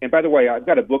right. And by the way, I've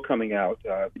got a book coming out.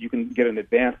 You can get an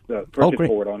advanced purchase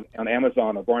for it on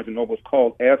Amazon or Barnes & Noble. It's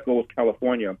called As Goes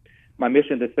California, My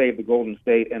Mission to Save the Golden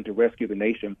State and to Rescue the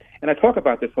Nation. And I talk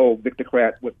about this whole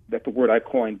victocrat, that's the word I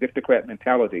coined, victocrat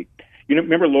mentality. You know,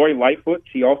 remember Lori Lightfoot?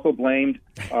 She also blamed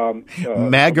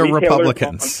MAGA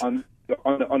Republicans on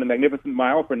the Magnificent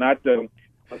Mile for not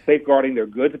safeguarding their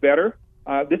goods better.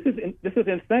 This is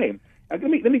insane. Let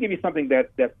me give you something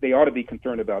that they ought to be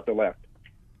concerned about, the left.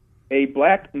 A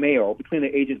black male between the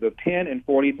ages of 10 and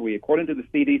 43, according to the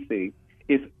CDC,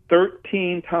 is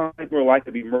 13 times more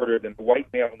likely to be murdered than a white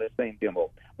male in the same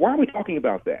demo. Why are we talking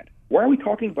about that? Why aren't we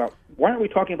talking about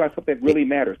something that really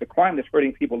matters, the crime that's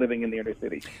hurting people living in the inner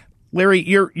city? Larry,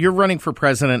 you're running for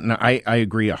president, and I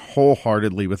agree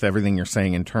wholeheartedly with everything you're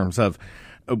saying in terms of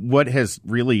what has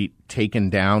really taken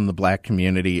down the black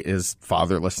community is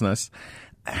fatherlessness.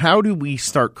 How do we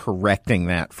start correcting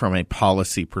that from a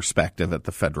policy perspective at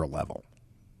the federal level?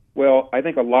 Well, I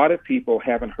think a lot of people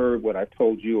haven't heard what I've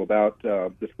told you about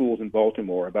the schools in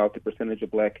Baltimore, about the percentage of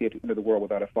black kids who enter the world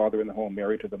without a father in the home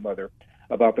married to the mother,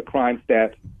 about the crime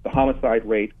stats, the homicide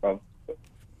rate of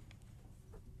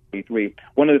 2023.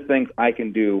 One of the things I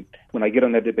can do when I get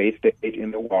on that debate stage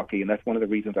in Milwaukee, and that's one of the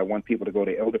reasons I want people to go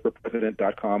to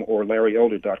elderforpresident.com or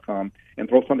larryelder.com and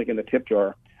throw something in the tip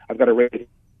jar. I've got a raise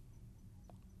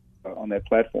on that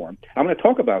platform. I'm going to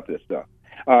talk about this stuff.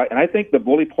 And I think the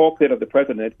bully pulpit of the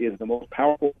president is the most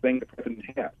powerful thing the president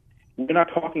has. We're not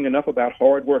talking enough about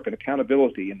hard work and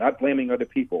accountability and not blaming other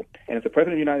people. And as the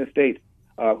president of the United States,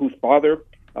 whose father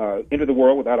entered the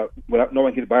world without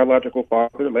knowing his biological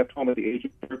father, left home at the age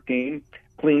of 13,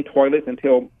 cleaned toilets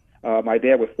until my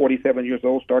dad was 47 years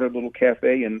old, started a little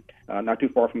cafe in not too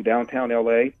far from downtown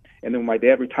L.A., and then when my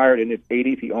dad retired in his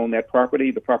 80s, he owned that property,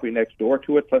 the property next door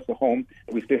to it, plus the home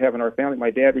that we still have in our family.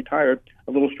 My dad retired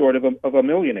a little short of a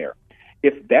millionaire.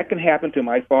 If that can happen to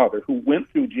my father, who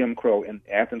went through Jim Crow in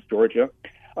Athens, Georgia,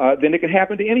 then it can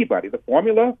happen to anybody. The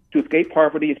formula to escape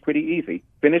poverty is pretty easy.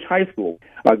 Finish high school,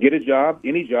 get a job,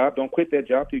 any job. Don't quit that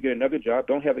job till you get another job.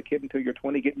 Don't have a kid until you're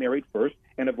 20. Get married first,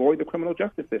 and avoid the criminal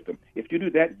justice system. If you do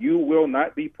that, you will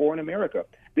not be poor in America.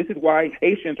 This is why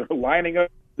Haitians are lining up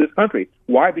this country.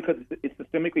 Why? Because it's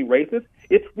systemically racist.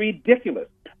 It's ridiculous.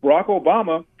 Barack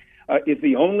Obama is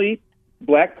the only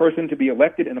black person to be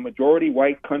elected in a majority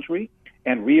white country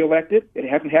and reelected. It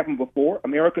hasn't happened before.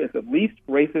 America is the least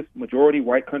racist majority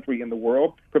white country in the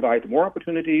world, provides more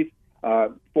opportunities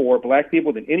for black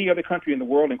people than any other country in the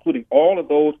world, including all of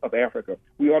those of Africa.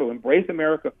 We ought to embrace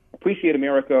America, appreciate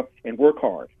America, and work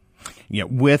hard. Yeah,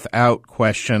 without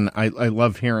question. I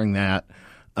love hearing that.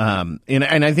 And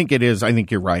I think it is. I think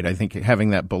you're right. I think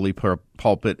having that bully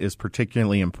pulpit is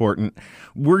particularly important.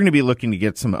 We're going to be looking to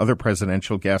get some other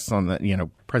presidential guests on the,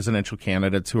 presidential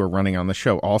candidates who are running on the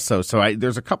show also. So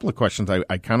there's a couple of questions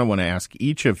I kind of want to ask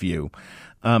each of you.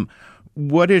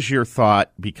 What is your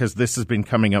thought, because this has been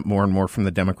coming up more and more from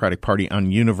the Democratic Party, on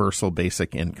universal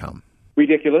basic income?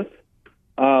 Ridiculous.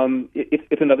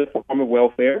 It's another form of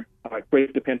welfare. It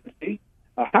creates dependency.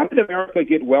 How did America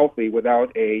get wealthy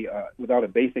without a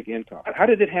basic income? How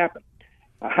did it happen?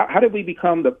 How did we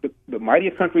become the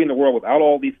mightiest country in the world without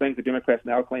all these things the Democrats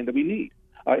now claim that we need?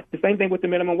 It's the same thing with the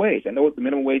minimum wage. I know the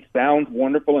minimum wage sounds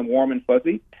wonderful and warm and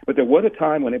fuzzy, but there was a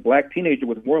time when a black teenager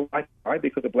was more likely,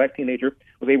 because a black teenager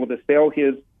was able to sell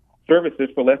his services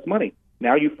for less money.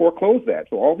 Now you foreclose that.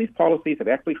 So all these policies have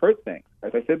actually hurt things.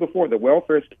 As I said before, the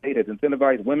welfare state has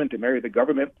incentivized women to marry the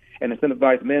government and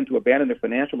incentivized men to abandon their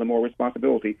financial and moral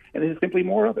responsibility, and this is simply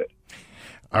more of it.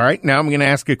 All right. Now I'm going to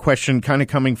ask a question kind of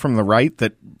coming from the right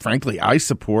that, frankly, I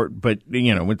support, but,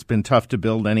 it's been tough to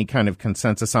build any kind of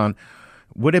consensus on.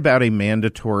 What about a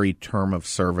mandatory term of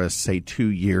service, say 2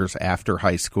 years after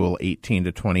high school, 18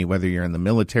 to 20, whether you're in the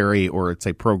military or it's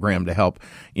a program to help,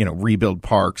 rebuild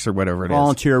parks or whatever it is?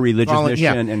 Volunteer religious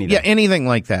mission, anything. Yeah, anything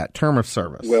like that, term of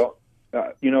service. Well,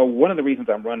 one of the reasons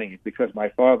I'm running is because my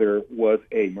father was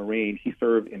a Marine. He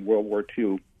served in World War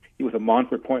II. He was a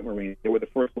Montford Point Marine. They were the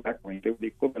first black Marines. They were the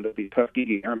equivalent of the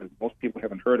Tuskegee Airmen. Most people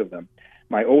haven't heard of them.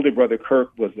 My older brother Kirk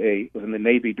was in the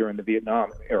Navy during the Vietnam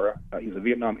era. He was a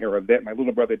Vietnam era vet. My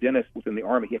little brother Dennis was in the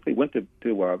Army. He actually went to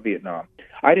Vietnam.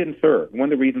 I didn't serve.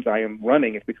 One of the reasons I am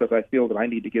running is because I feel that I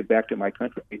need to give back to my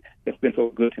country that's been so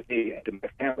good to me and to my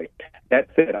family. That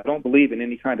said, I don't believe in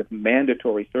any kind of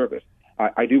mandatory service.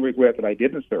 I do regret that I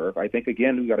didn't serve. I think,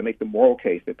 again, we've got to make the moral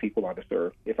case that people ought to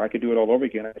serve. If I could do it all over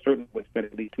again, I certainly would spend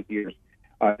at least 2 years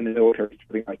in the military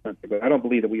serving my country. But I don't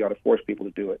believe that we ought to force people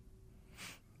to do it.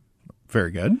 Very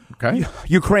good. Okay.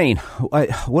 Ukraine.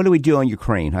 What do we do on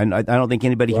Ukraine? I don't think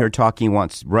anybody here talking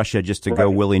wants Russia just to go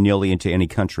willy-nilly into any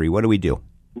country. What do we do?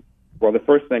 Well, the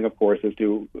first thing, of course, is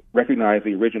to recognize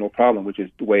the original problem, which is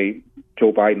the way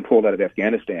Joe Biden pulled out of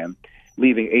Afghanistan,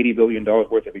 leaving $80 billion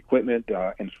worth of equipment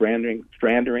and stranding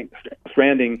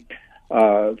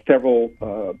several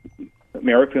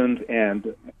Americans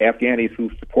and Afghanis who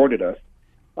supported us.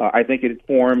 I think it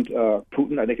formed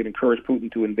Putin. I think it encouraged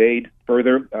Putin to invade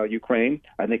further Ukraine.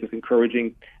 I think it's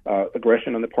encouraging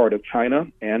aggression on the part of China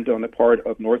and on the part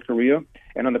of North Korea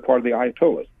and on the part of the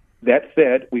Ayatollahs. That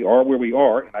said, we are where we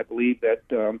are, and I believe that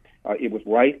it was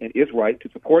right and is right to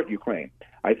support Ukraine.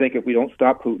 I think if we don't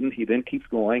stop Putin, he then keeps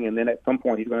going, and then at some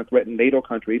point he's going to threaten NATO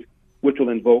countries, which will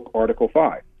invoke Article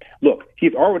 5. Look,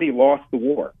 he's already lost the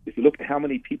war. If you look at how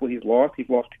many people he's lost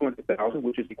 200,000,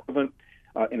 which is equivalent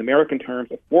in American terms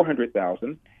of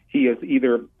 400,000. He has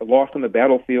either lost on the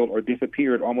battlefield or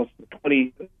disappeared. Almost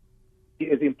 20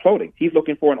 is imploding. He's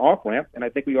looking for an off-ramp, and I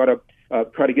think we ought to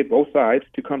try to get both sides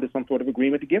to come to some sort of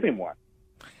agreement to give him one.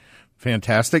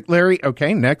 Fantastic, Larry.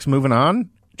 Okay, next, moving on,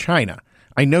 China.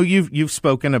 I know you've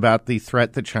spoken about the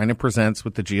threat that China presents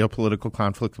with the geopolitical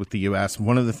conflict with the U.S.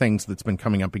 One of the things that's been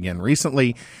coming up again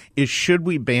recently is, should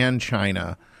we ban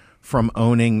China from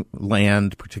owning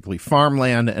land, particularly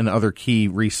farmland and other key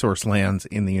resource lands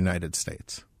in the United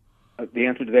States? The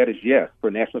answer to that is yes, for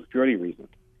national security reasons.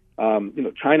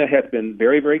 China has been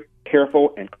very, very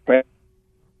careful and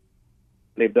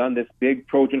they've done this big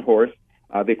Trojan horse.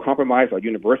 They've compromised our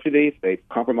universities. They've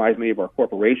compromised many of our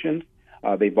corporations.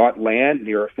 They bought land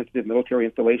near sensitive military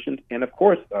installations, and of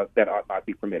course, that ought not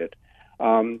be permitted.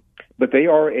 But they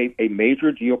are a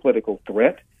major geopolitical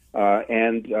threat,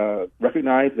 and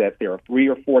recognize that they are 3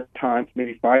 or 4 times,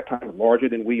 maybe 5 times larger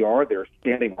than we are. Their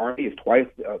standing army is twice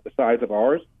the size of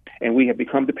ours, and we have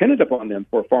become dependent upon them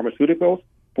for pharmaceuticals,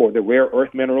 for the rare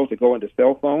earth minerals that go into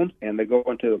cell phones and they go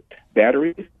into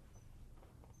batteries,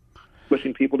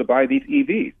 pushing people to buy these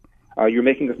EVs. You're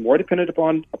making us more dependent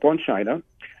upon China,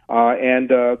 and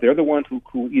they're the ones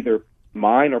who either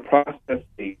mine or process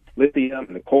the lithium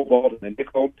and the cobalt and the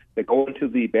nickel that go into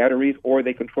the batteries, or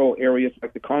they control areas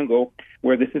like the Congo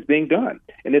where this is being done.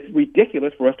 And it's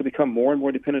ridiculous for us to become more and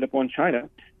more dependent upon China,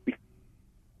 because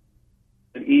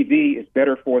an EV is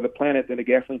better for the planet than a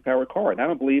gasoline-powered car. And I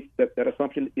don't believe that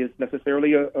assumption is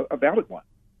necessarily a valid one.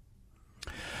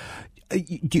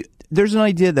 There's an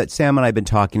idea that Sam and I have been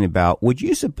talking about. Would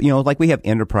you, like we have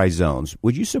enterprise zones,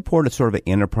 would you support a sort of an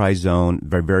enterprise zone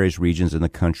for various regions in the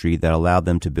country that allow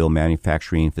them to build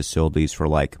manufacturing facilities for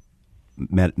like,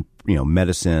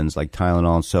 medicines like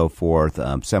Tylenol and so forth,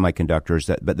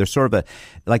 semiconductors, but there's sort of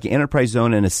like an enterprise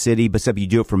zone in a city, but except you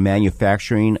do it for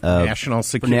manufacturing of national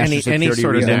security, any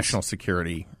sort of national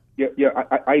security. Yeah,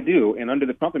 I do. And under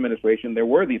the Trump administration, there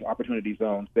were these opportunity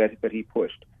zones that he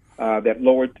pushed. That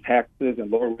lowered taxes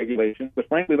and lower regulations, but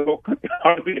frankly, the whole country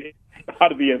ought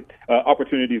to be an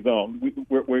opportunity zone. We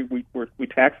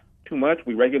tax too much,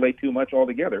 we regulate too much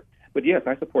altogether. But yes,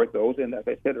 I support those. And as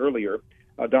I said earlier,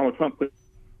 Donald Trump put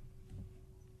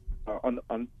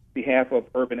on behalf of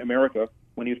urban America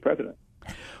when he was president.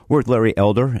 We're with Larry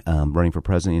Elder, running for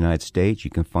president of the United States.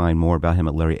 You can find more about him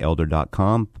at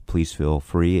larryelder.com. Please feel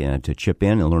free to chip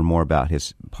in and learn more about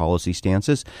his policy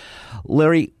stances.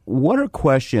 Larry, what are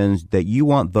questions that you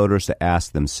want voters to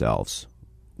ask themselves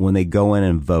when they go in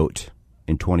and vote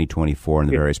in 2024 in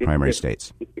the various primary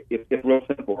states? It's real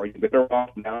simple. Are you better off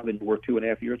now than you were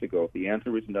 2.5 years ago? If the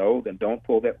answer is no, then don't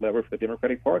pull that lever for the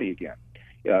Democratic Party again.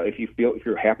 If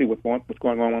you're happy with what's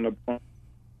going on the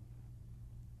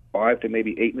 5 to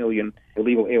maybe 8 million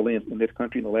illegal aliens in this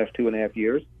country in the last 2.5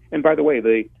 years. And by the way,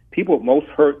 the people most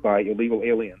hurt by illegal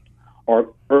aliens are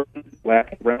urban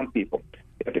black and brown people.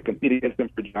 They have to compete against them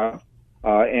for jobs.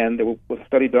 And there was a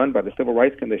study done by the Civil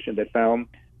Rights Commission that found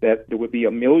that there would be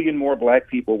 1 million more black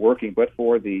people working, but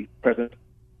for the president.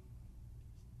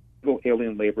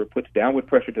 Alien labor puts downward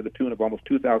pressure to the tune of almost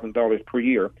 $2,000 per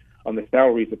year on the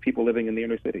salaries of people living in the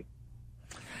inner city.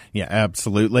 Yeah,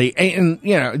 absolutely. And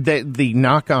the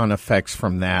knock-on effects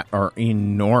from that are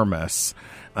enormous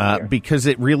because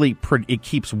it really it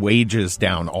keeps wages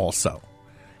down also.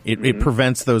 It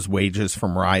prevents those wages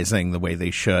from rising the way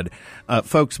they should.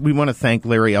 Folks, we want to thank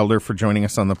Larry Elder for joining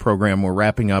us on the program. We're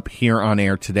wrapping up here on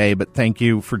air today, but thank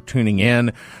you for tuning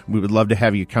in. We would love to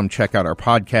have you come check out our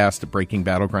podcast at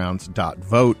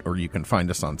breakingbattlegrounds.vote, or you can find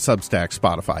us on Substack,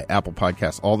 Spotify, Apple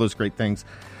Podcasts, all those great things.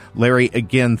 Larry,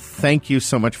 again, thank you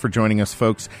so much for joining us,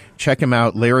 folks. Check him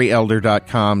out,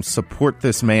 larryelder.com. Support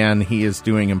this man. He is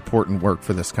doing important work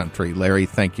for this country. Larry,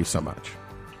 thank you so much.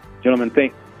 Gentlemen,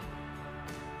 thank you.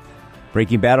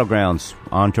 Breaking Battlegrounds,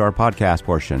 on to our podcast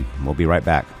portion. We'll be right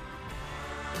back.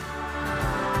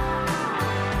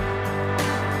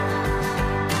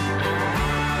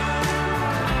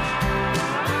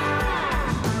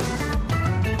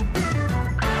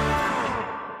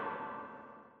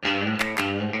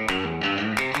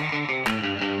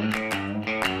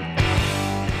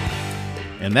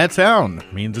 And that sound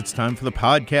means it's time for the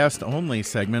podcast-only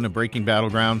segment of Breaking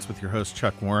Battlegrounds with your host,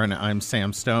 Chuck Warren. I'm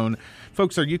Sam Stone.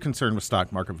 Folks, are you concerned with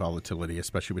stock market volatility,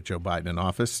 especially with Joe Biden in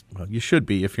office? Well, you should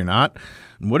be if you're not.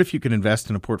 And what if you could invest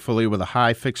in a portfolio with a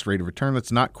high fixed rate of return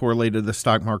that's not correlated to the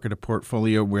stock market, a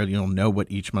portfolio where you'll know what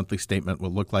each monthly statement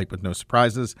will look like with no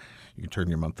surprises? You can turn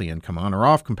your monthly income on or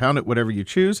off, compound it, whatever you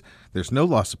choose. There's no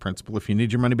loss of principal if you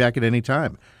need your money back at any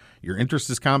time. Your interest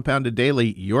is compounded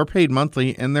daily, you're paid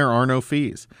monthly, and there are no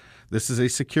fees. This is a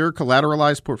secure,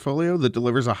 collateralized portfolio that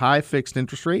delivers a high fixed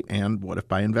interest rate. And what if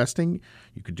by investing,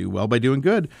 you could do well by doing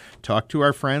good? Talk to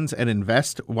our friends at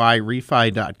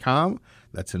investyrefy.com.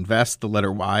 That's invest, the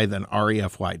letter Y, then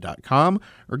refy.com.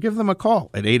 Or give them a call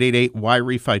at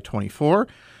 888-YREFI24.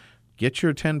 get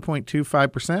your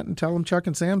 10.25% and tell them Chuck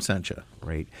and Sam sent you.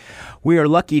 Great. We are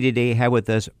lucky today to have with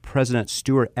us President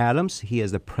Stuart Adams. He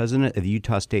is the president of the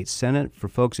Utah State Senate. For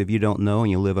folks, if you don't know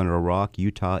and you live under a rock,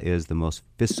 Utah is the most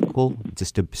fiscal,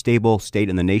 just a stable state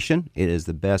in the nation. It is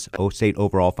the best state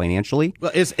overall financially.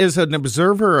 Well, as an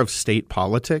observer of state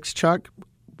politics, Chuck,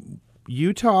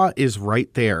 Utah is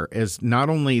right there as not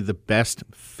only the best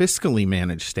fiscally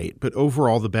managed state, but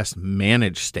overall the best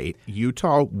managed state.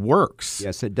 Utah works.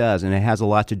 Yes, it does. And it has a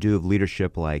lot to do with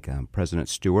leadership like President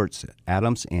Stuart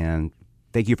Adams. And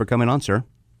thank you for coming on, sir.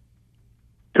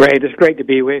 Great. It's great to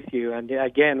be with you. And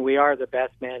again, we are the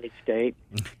best managed state.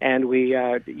 And we,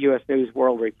 U.S. News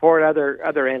World Report,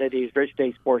 other entities, rich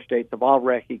states, poor states have all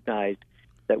recognized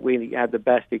that we have the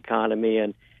best economy.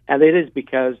 And it is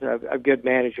because of good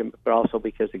management, but also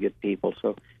because of good people.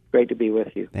 So great to be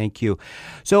with you. Thank you.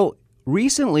 So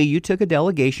recently you took a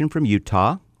delegation from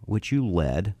Utah, which you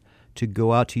led, to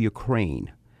go out to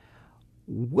Ukraine.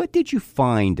 What did you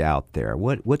find out there?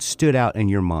 What stood out in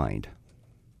your mind?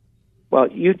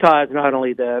 Well, Utah is not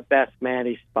only the best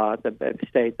managed spot, the best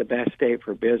state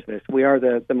for business. We are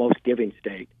the most giving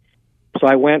state. So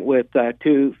I went with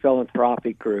two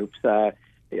philanthropic groups,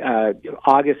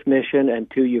 August Mission and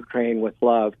To Ukraine with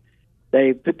Love.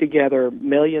 They put together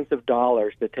millions of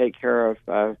dollars to take care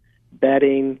of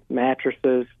bedding,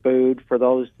 mattresses, food for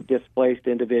those displaced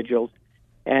individuals.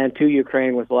 And To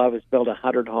Ukraine with Love has built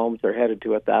 100 homes. They're headed to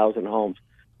 1,000 homes.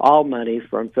 All money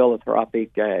from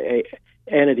philanthropic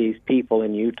entities, people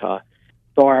in Utah.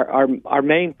 So our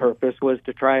main purpose was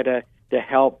to try to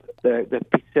help the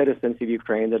citizens of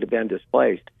Ukraine that have been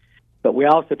displaced. But we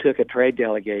also took a trade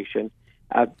delegation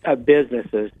of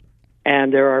businesses,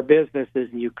 and there are businesses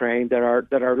in Ukraine that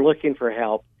are looking for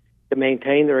help to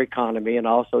maintain their economy and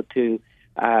also to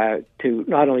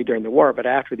not only during the war but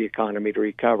after the economy to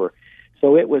recover.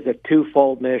 So it was a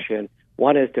twofold mission.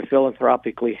 One is to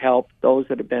philanthropically help those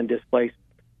that have been displaced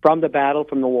from the battle,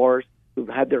 from the wars, who've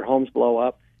had their homes blow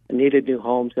up and needed new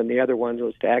homes, and the other one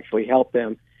was to actually help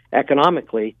them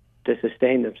economically to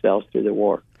sustain themselves through the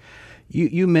war.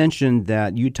 You mentioned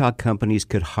that Utah companies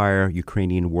could hire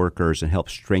Ukrainian workers and help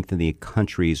strengthen the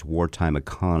country's wartime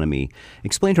economy.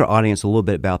 Explain to our audience a little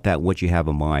bit about that, what you have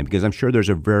in mind, because I'm sure there's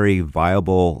a very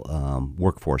viable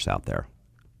workforce out there.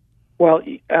 Well,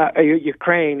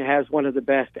 Ukraine has one of the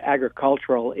best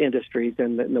agricultural industries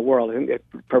in the world. It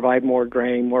provides more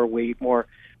grain, more wheat, more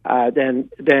than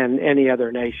any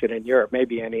other nation in Europe,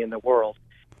 maybe any in the world.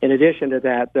 In addition to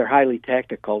that, they're highly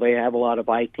technical. They have a lot of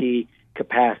IT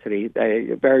capacity.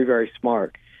 They're very, very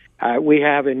smart. We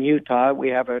have in Utah, we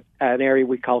have an area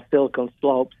we call Silicon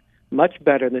Slopes, much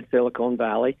better than Silicon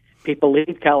Valley. People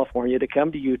leave California to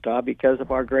come to Utah because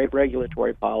of our great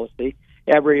regulatory policy.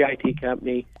 Every IT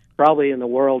company probably in the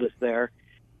world is there.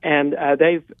 And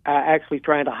they've actually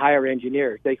trying to hire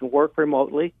engineers. They can work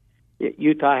remotely.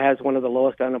 Utah has one of the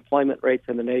lowest unemployment rates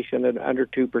in the nation at under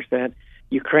 2%.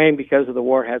 Ukraine, because of the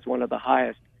war, has one of the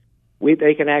highest.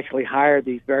 They can actually hire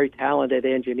these very talented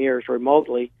engineers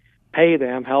remotely, pay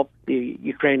them, help the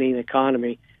Ukrainian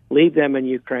economy, leave them in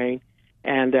Ukraine,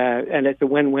 and it's a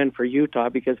win-win for Utah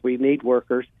because we need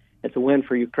workers. It's a win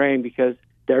for Ukraine because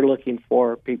they're looking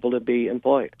for people to be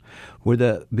employed. Were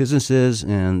the businesses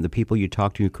and the people you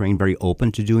talked to in Ukraine very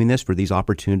open to doing this, for these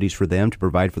opportunities for them to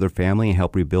provide for their family and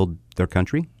help rebuild their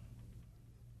country?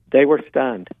 They were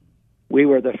stunned. We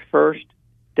were the first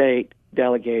state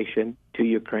delegation to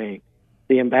Ukraine.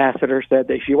 The ambassador said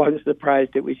that she wasn't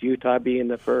surprised it was Utah being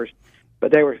the first,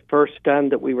 but they were first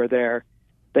stunned that we were there.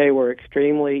 They were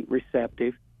extremely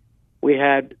receptive. We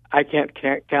had, I can't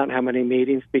count how many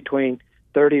meetings, between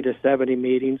 30 to 70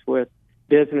 meetings with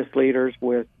business leaders,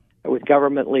 with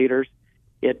government leaders.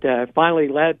 It finally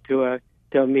led to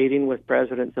a meeting with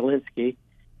President Zelensky,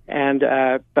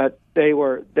 but they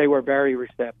were very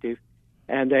receptive,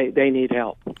 and they need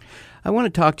help. I want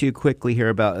to talk to you quickly here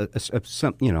about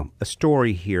a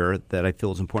story here that I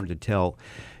feel is important to tell.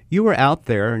 You were out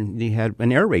there and you had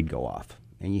an air raid go off,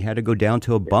 and you had to go down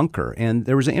to a bunker. And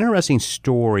there was an interesting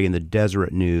story in the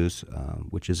Deseret News,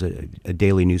 which is a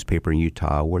daily newspaper in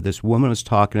Utah, where this woman was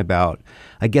talking about,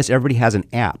 I guess everybody has an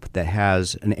app that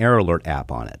has an air alert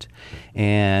app on it.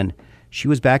 And she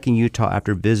was back in Utah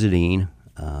after visiting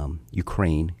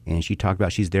Ukraine, and she talked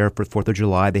about she's there for 4th of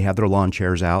July. They have their lawn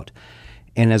chairs out.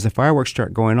 And as the fireworks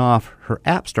start going off, her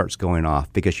app starts going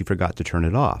off because she forgot to turn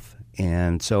it off.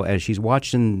 And so as she's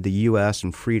watching the U.S.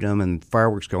 and freedom and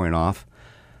fireworks going off,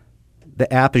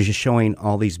 the app is just showing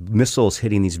all these missiles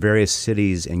hitting these various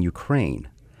cities in Ukraine.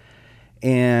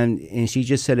 And she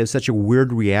just said it's such a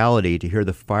weird reality to hear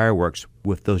the fireworks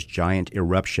with those giant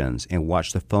eruptions and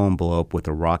watch the phone blow up with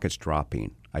the rockets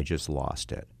dropping. I just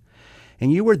lost it.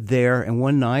 And you were there, and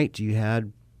one night you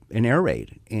had an air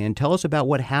raid. And tell us about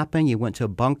what happened. You went to a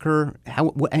bunker. How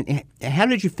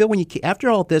did you feel when you, after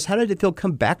all this, how did it feel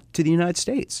come back to the United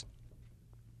States?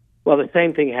 Well, the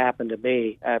same thing happened to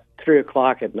me at 3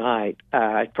 o'clock at night.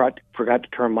 I forgot to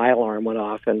turn my alarm went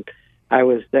off, and I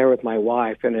was there with my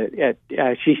wife, and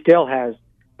she still has,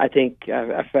 I think,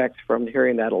 effects from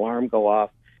hearing that alarm go off.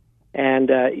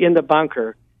 And in the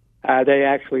bunker, they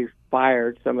actually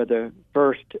fired some of the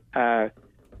first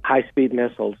high-speed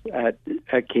missiles at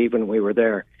Kyiv when we were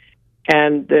there.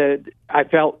 And I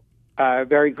felt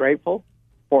very grateful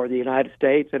for the United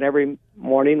States, and every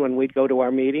morning when we'd go to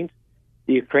our meetings,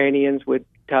 the Ukrainians would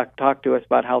talk to us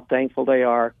about how thankful they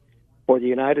are for the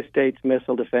United States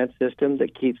missile defense system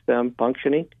that keeps them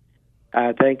functioning,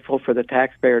 thankful for the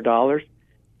taxpayer dollars.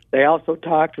 They also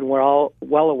talked, and we're all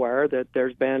well aware, that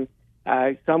there's been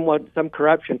some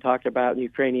corruption talked about in the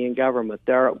Ukrainian government.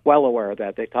 They're well aware of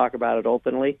that. They talk about it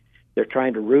openly. They're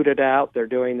trying to root it out. They're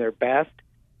doing their best.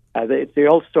 It's the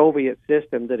old Soviet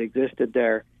system that existed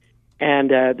there, and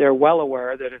they're well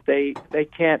aware that if they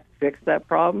can't fix that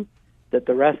problem, that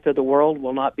the rest of the world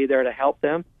will not be there to help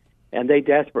them, and they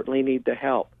desperately need the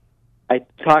help. I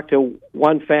talked to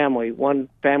one family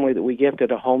that we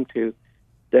gifted a home to.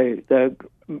 The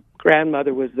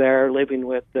grandmother was there living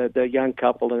with the young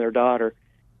couple and their daughter.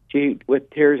 She, with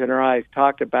tears in her eyes,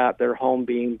 talked about their home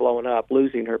being blown up,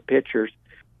 losing her pictures,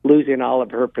 losing all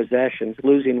of her possessions,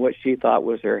 losing what she thought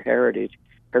was her heritage.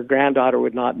 Her granddaughter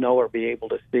would not know or be able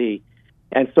to see.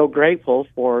 And so grateful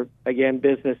for, again,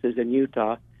 businesses in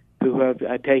Utah who have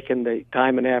taken the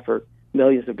time and effort,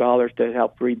 millions of dollars, to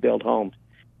help rebuild homes.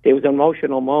 It was an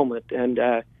emotional moment, and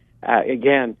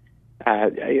again,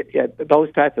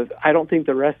 those types of, I don't think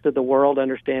the rest of the world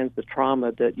understands the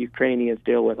trauma that Ukrainians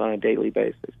deal with on a daily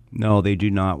basis. No, they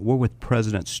do not. We're with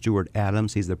President Stuart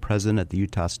Adams. He's the president of the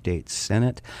Utah State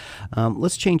Senate.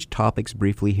 Let's change topics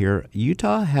briefly here.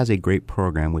 Utah has a great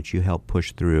program which you help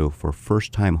push through for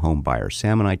first-time home buyers.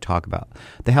 Sam and I talk about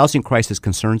the housing crisis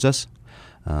concerns us.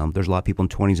 There's a lot of people in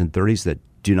 20s and 30s that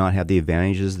do not have the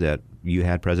advantages that you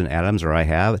had, President Adams, or I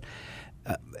have.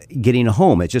 Getting a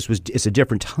home, it's a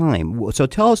different time. So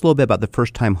tell us a little bit about the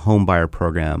first-time home buyer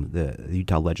program the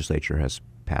Utah legislature has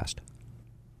passed.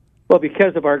 Well,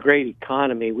 because of our great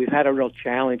economy, we've had a real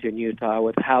challenge in Utah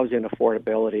with housing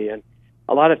affordability. And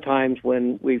a lot of times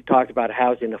when we've talked about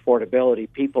housing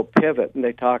affordability, people pivot and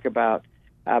they talk about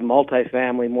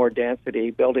multifamily, more density,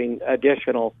 building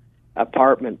additional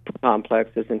apartment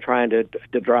complexes and trying to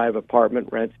drive apartment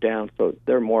rents down so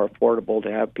they're more affordable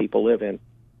to have people live in.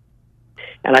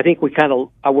 And I think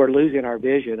we're losing our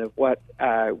vision of what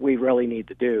we really need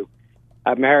to do.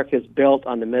 America's built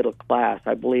on the middle class.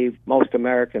 I believe most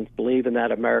Americans believe in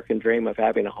that American dream of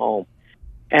having a home.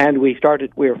 And we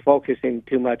were focusing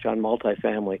too much on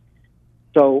multifamily.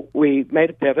 So we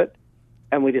made a pivot,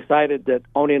 and we decided that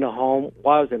owning a home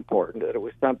was important, that it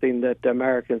was something that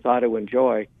Americans ought to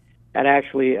enjoy, and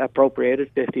actually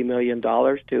appropriated $50 million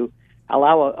to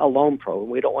allow a loan program.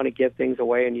 We don't want to give things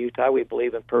away in Utah. We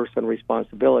believe in personal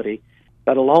responsibility.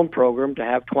 But a loan program to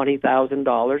have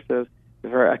 $20,000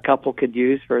 for a couple could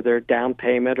use for their down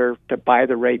payment or to buy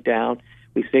the rate down.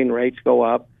 We've seen rates go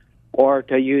up, or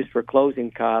to use for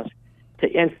closing costs, to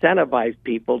incentivize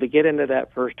people to get into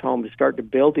that first home, to start to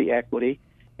build the equity.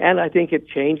 And I think it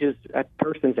changes a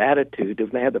person's attitude.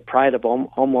 If they have the pride of home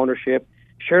ownership,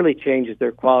 surely changes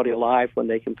their quality of life when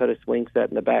they can put a swing set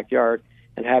in the backyard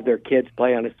and have their kids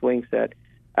play on a swing set.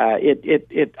 I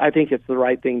think it's the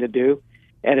right thing to do,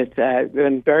 and it's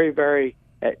been very, very.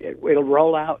 It'll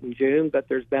roll out in June, but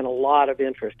there's been a lot of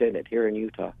interest in it here in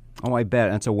Utah. Oh, I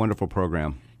bet. That's a wonderful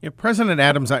program. Yeah, President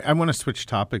Adams, I want to switch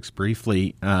topics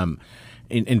briefly and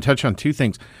touch on two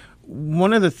things.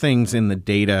 One of the things in the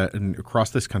data and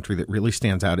across this country that really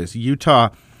stands out is Utah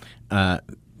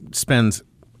spends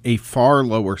a far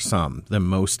lower sum than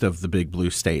most of the big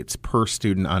blue states per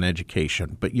student on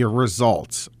education, but your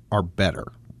results are better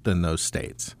than those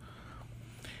states.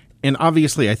 And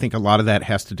obviously, I think a lot of that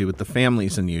has to do with the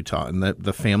families in Utah and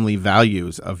the family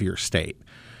values of your state.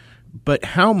 But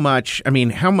how much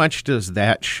does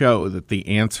that show that the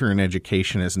answer in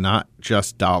education is not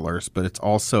just dollars, but it's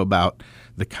also about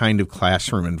the kind of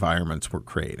classroom environments we're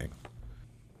creating?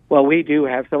 Well, we do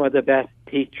have some of the best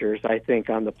teachers, I think,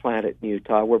 on the planet in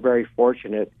Utah. We're very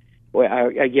fortunate.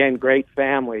 Again, great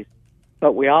families.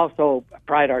 But we also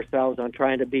pride ourselves on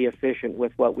trying to be efficient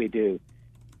with what we do.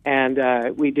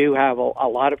 And we do have a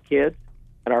lot of kids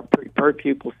and our per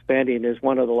pupil spending is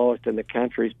one of the lowest in the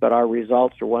country, but our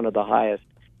results are one of the highest.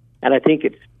 And I think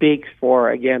it speaks for,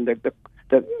 again, the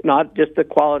not just the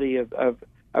quality of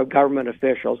government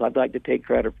officials. I'd like to take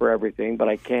credit for everything, but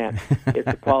I can't. It's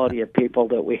the quality of people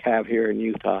that we have here in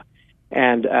Utah.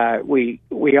 And we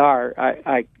are,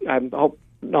 I hope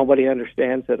nobody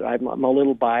understands that I'm a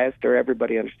little biased, or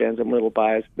everybody understands I'm a little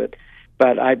biased, but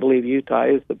I believe Utah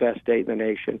is the best state in the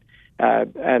nation.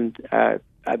 And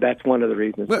that's one of the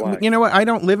reasons why. You know what? I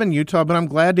don't live in Utah, but I'm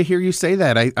glad to hear you say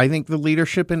that. I think the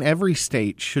leadership in every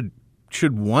state should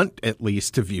want at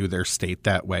least to view their state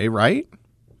that way, right?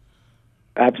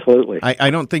 Absolutely. I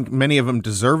don't think many of them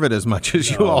deserve it as much as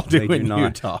you all do in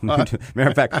Utah. Matter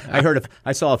of fact,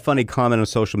 I saw a funny comment on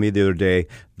social media the other day.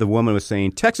 The woman was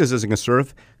saying, Texas isn't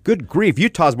conservative. Good grief,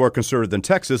 Utah's more conservative than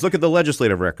Texas. Look at the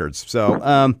legislative records.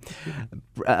 So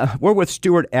we're with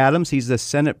Stuart Adams. He's the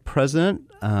Senate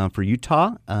president for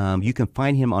Utah. You can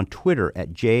find him on Twitter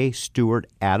at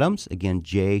 @JStewartAdams. Again,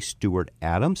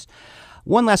 @JStewartAdams.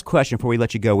 One last question before we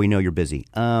let you go. We know you're busy.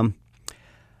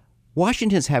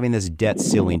 Washington's having this debt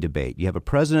ceiling debate. You have a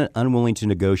president unwilling to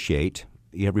negotiate.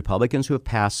 You have Republicans who have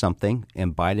passed something,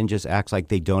 and Biden just acts like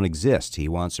they don't exist. He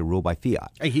wants to rule by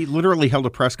fiat. He literally held a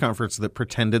press conference that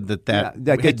pretended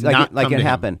that can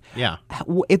happen. Yeah.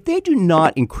 If they do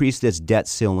not increase this debt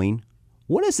ceiling,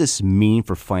 what does this mean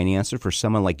for financiers for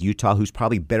someone like Utah, who's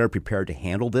probably better prepared to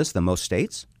handle this than most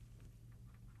states?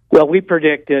 Well, we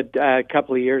predicted a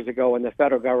couple of years ago when the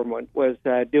federal government was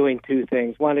doing two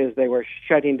things. One is they were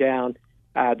shutting down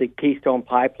the Keystone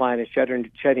Pipeline and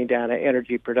shutting down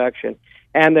energy production,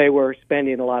 and they were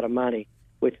spending a lot of money,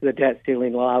 which the debt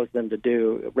ceiling allows them to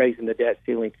do, raising the debt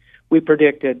ceiling. We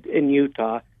predicted in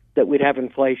Utah that we'd have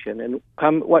inflation. And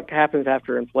what happens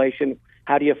after inflation?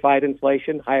 How do you fight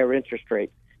inflation? Higher interest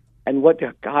rates. And what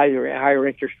do higher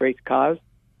interest rates cause?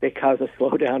 They cause a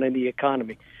slowdown in the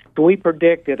economy. So we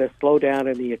predicted a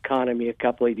slowdown in the economy a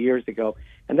couple of years ago,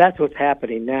 and that's what's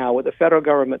happening now. What the federal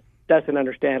government doesn't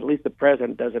understand, at least the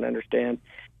president doesn't understand,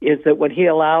 is that when he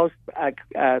allows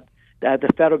the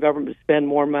federal government to spend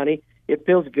more money, it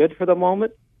feels good for the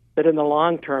moment, but in the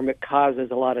long term it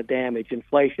causes a lot of damage,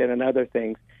 inflation and other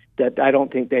things that I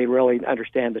don't think they really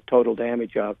understand the total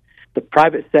damage of. The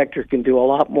private sector can do a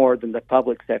lot more than the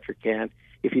public sector can.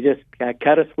 If you just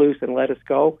cut us loose and let us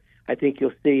go, I think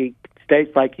you'll see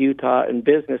states like Utah and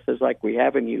businesses like we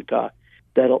have in Utah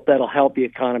that'll help the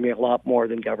economy a lot more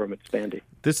than government spending.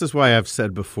 This is why I've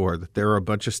said before that there are a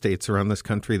bunch of states around this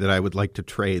country that I would like to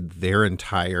trade their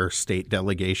entire state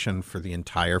delegation for the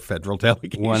entire federal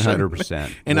delegation.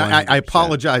 100%. And 100%. I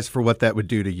apologize for what that would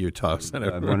do to Utah,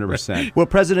 Senator. 100%. Well,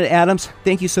 President Adams,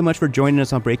 thank you so much for joining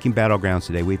us on Breaking Battlegrounds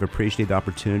today. We've appreciated the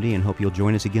opportunity and hope you'll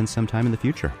join us again sometime in the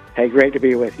future. Hey, great to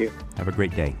be with you. Have a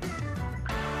great day.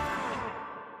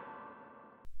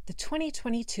 The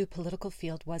 2022 political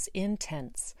field was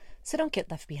intense, so don't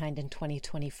get left behind in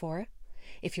 2024.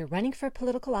 If you're running for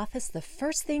political office, the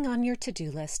first thing on your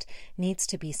to-do list needs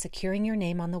to be securing your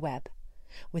name on the web.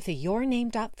 With a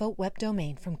yourname.vote web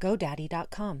domain from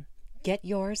GoDaddy.com. Get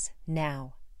yours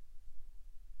now.